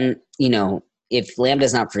 Again, you know, if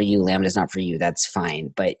Lambda's not for you, Lambda's not for you, that's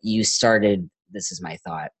fine. But you started, this is my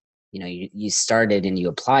thought, you know, you started and you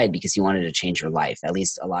applied because you wanted to change your life. At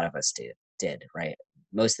least a lot of us did, right?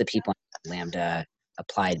 Most of the people in Lambda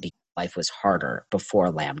applied because life was harder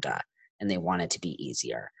before Lambda and they wanted to be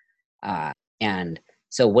easier. And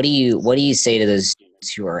so what do you say to those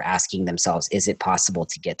students who are asking themselves, is it possible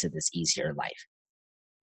to get to this easier life?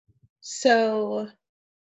 So,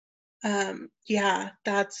 yeah,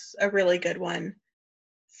 that's a really good one.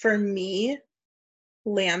 For me,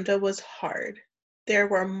 Lambda was hard. There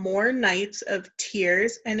were more nights of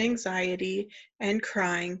tears and anxiety and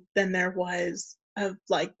crying than there was of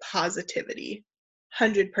like positivity.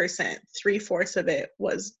 100%, 3/4 of it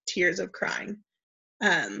was tears of crying.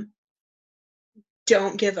 Um,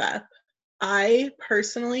 don't give up. I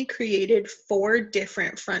personally created 4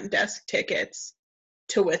 different front desk tickets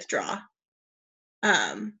to withdraw.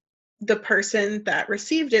 Um, the person that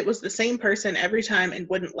received it was the same person every time and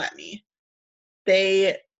wouldn't let me.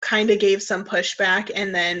 They kind of gave some pushback,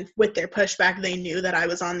 and then with their pushback, they knew that I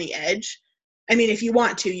was on the edge. I mean, if you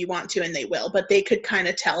want to, you want to, and they will, but they could kind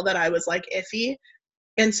of tell that I was like iffy.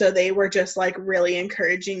 And so they were just like really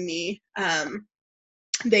encouraging me.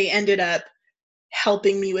 They ended up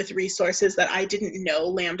helping me with resources that I didn't know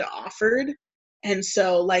Lambda offered. And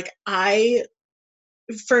so, like,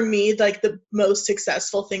 for me, like the most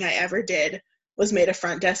successful thing I ever did was made a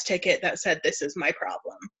front desk ticket that said, "This is my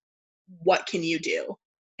problem. What can you do?"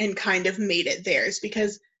 And kind of made it theirs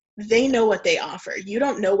because they know what they offer. You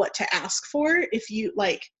don't know what to ask for if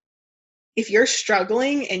you're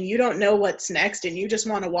struggling and you don't know what's next and you just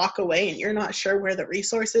want to walk away and you're not sure where the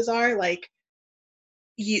resources are, like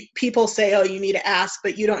people say, "Oh, you need to ask,"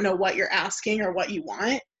 but you don't know what you're asking or what you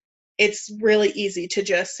want. It's really easy to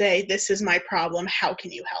just say, "This is my problem. How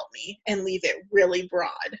can you help me?" and leave it really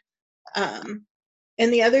broad. And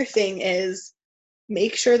the other thing is,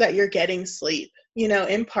 make sure that you're getting sleep. You know,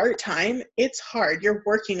 in part-time, it's hard. You're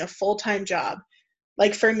working a full-time job.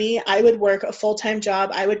 Like for me, I would work a full-time job.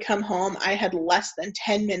 I would come home. I had less than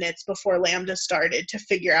 10 minutes before Lambda started to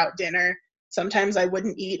figure out dinner. Sometimes I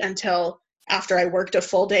wouldn't eat until after I worked a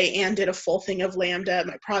full day and did a full thing of Lambda.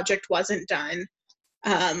 My project wasn't done.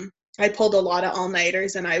 I pulled a lot of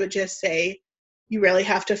all-nighters, and I would just say, you really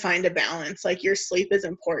have to find a balance. Like, your sleep is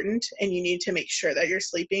important, and you need to make sure that you're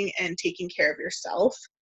sleeping and taking care of yourself.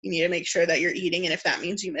 You need to make sure that you're eating, and if that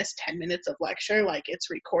means you miss 10 minutes of lecture, like, it's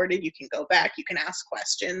recorded, you can go back, you can ask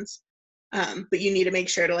questions, but you need to make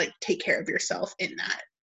sure to like take care of yourself in that.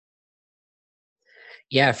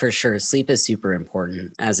 Yeah, for sure. Sleep is super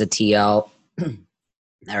important. As a TL,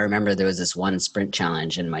 I remember there was this one sprint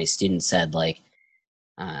challenge, and my student said, like,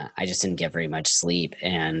 I just didn't get very much sleep.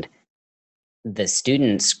 And the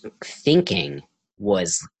students' thinking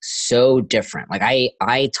was so different. Like,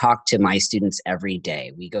 I talk to my students every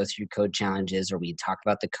day. We go through code challenges, or we talk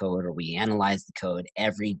about the code, or we analyze the code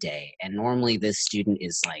every day. And normally this student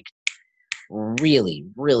is like really,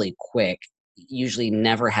 really quick, usually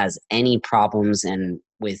never has any problems and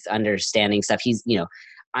with understanding stuff.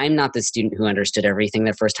 I'm not the student who understood everything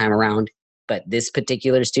the first time around, but this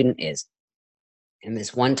particular student is. And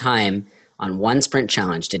this one time on one sprint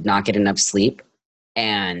challenge did not get enough sleep,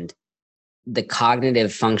 and the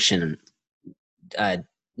cognitive function, uh,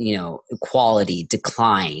 quality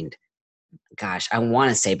declined. Gosh, I want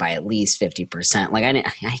to say by at least 50%. Like,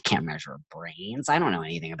 I can't measure brains. I don't know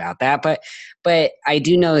anything about that, but I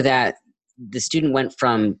do know that the student went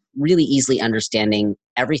from really easily understanding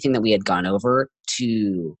everything that we had gone over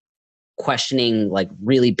to questioning like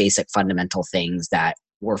really basic fundamental things that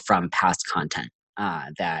were from past content,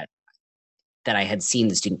 that I had seen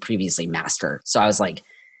the student previously master. So I was like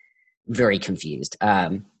very confused.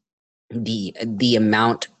 The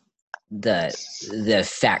amount, the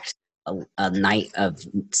effect a night of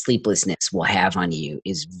sleeplessness will have on you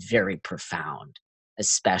is very profound, Yeah.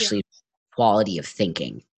 especially quality of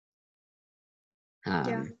thinking.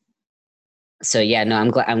 Yeah. So yeah, no,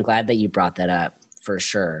 I'm glad that you brought that up for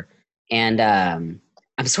sure. And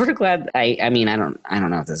I'm sort of glad. I mean, I don't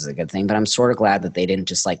know if this is a good thing, but I'm sort of glad that they didn't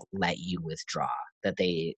just like let you withdraw. That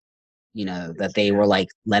they were like,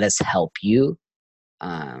 let us help you.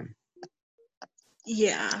 Um,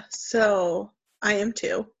 Yeah. So I am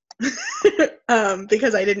too.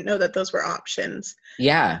 Because I didn't know that those were options.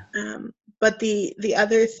 yeah. But the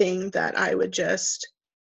other thing that I would just,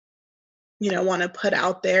 want to put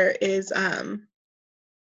out there is, I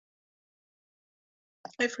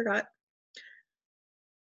forgot.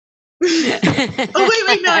 Oh,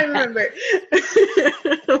 wait, no, I remember.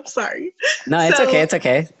 I'm sorry. No, it's okay. So It's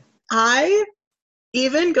okay. I,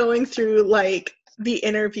 even going through like the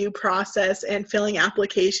interview process and filling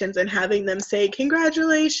applications and having them say,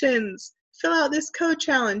 congratulations, fill out this code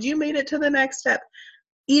challenge, you made it to the next step.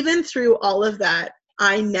 Even through all of that,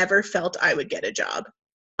 I never felt I would get a job.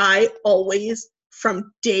 I always,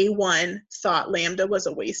 from day one, thought Lambda was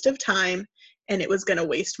a waste of time and it was going to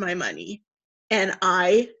waste my money. And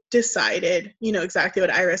I decided, exactly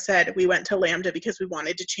what Ira said. We went to Lambda because we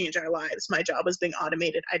wanted to change our lives. My job was being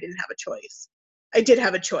automated. I didn't have a choice. I did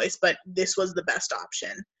have a choice, but this was the best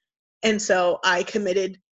option. And so I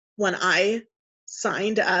committed when I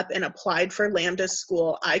signed up and applied for Lambda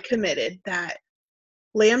school, I committed that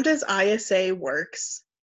Lambda's ISA works.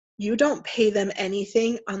 You don't pay them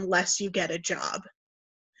anything unless you get a job.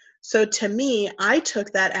 So to me, I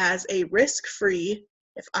took that as a risk-free,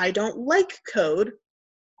 if I don't like code,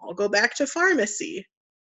 I'll go back to pharmacy.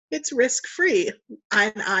 It's risk-free.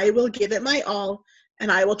 And I will give it my all,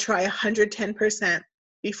 and I will try 110%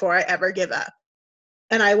 before I ever give up.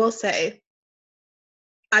 And I will say,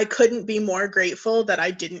 I couldn't be more grateful that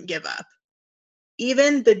I didn't give up.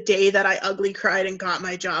 Even the day that I ugly cried and got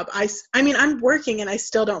my job, I mean, I'm working and I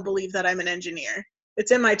still don't believe that I'm an engineer.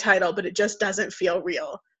 It's in my title, but it just doesn't feel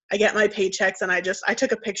real. I get my paychecks and I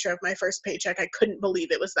took a picture of my first paycheck. I couldn't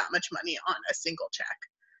believe it was that much money on a single check.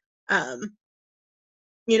 Um,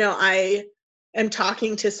 I am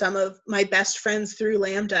talking to some of my best friends through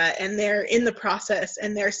Lambda, and they're in the process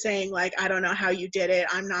and they're saying like, I don't know how you did it.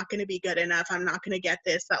 I'm not going to be good enough. I'm not going to get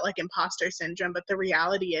this, that like imposter syndrome. But the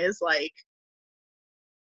reality is like,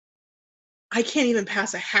 I can't even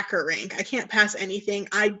pass a hacker rank. I can't pass anything.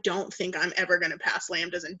 I don't think I'm ever going to pass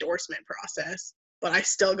Lambda's endorsement process, but I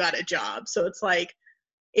still got a job. So it's like,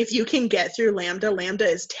 if you can get through Lambda, Lambda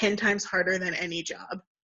is 10 times harder than any job.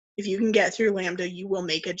 If you can get through Lambda, you will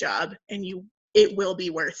make a job and it will be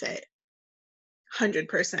worth it.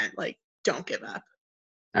 100%. Like, don't give up.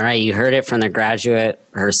 All right, you heard it from the graduate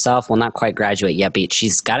herself. Well, not quite graduate yet, but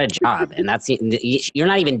she's got a job, and you're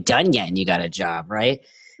not even done yet, and you got a job, right?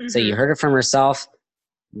 So you heard it from herself.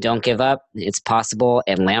 Don't give up. It's possible,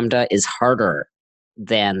 and Lambda is harder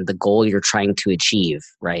than the goal you're trying to achieve,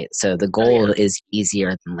 right? So the goal is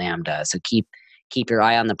easier than Lambda. So keep your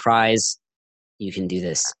eye on the prize. You can do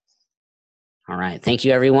this. All right. Thank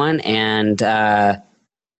you, everyone, and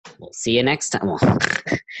we'll see you next time. Well,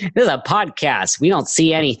 this is a podcast. We don't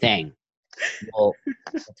see anything. We'll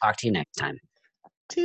talk to you next time.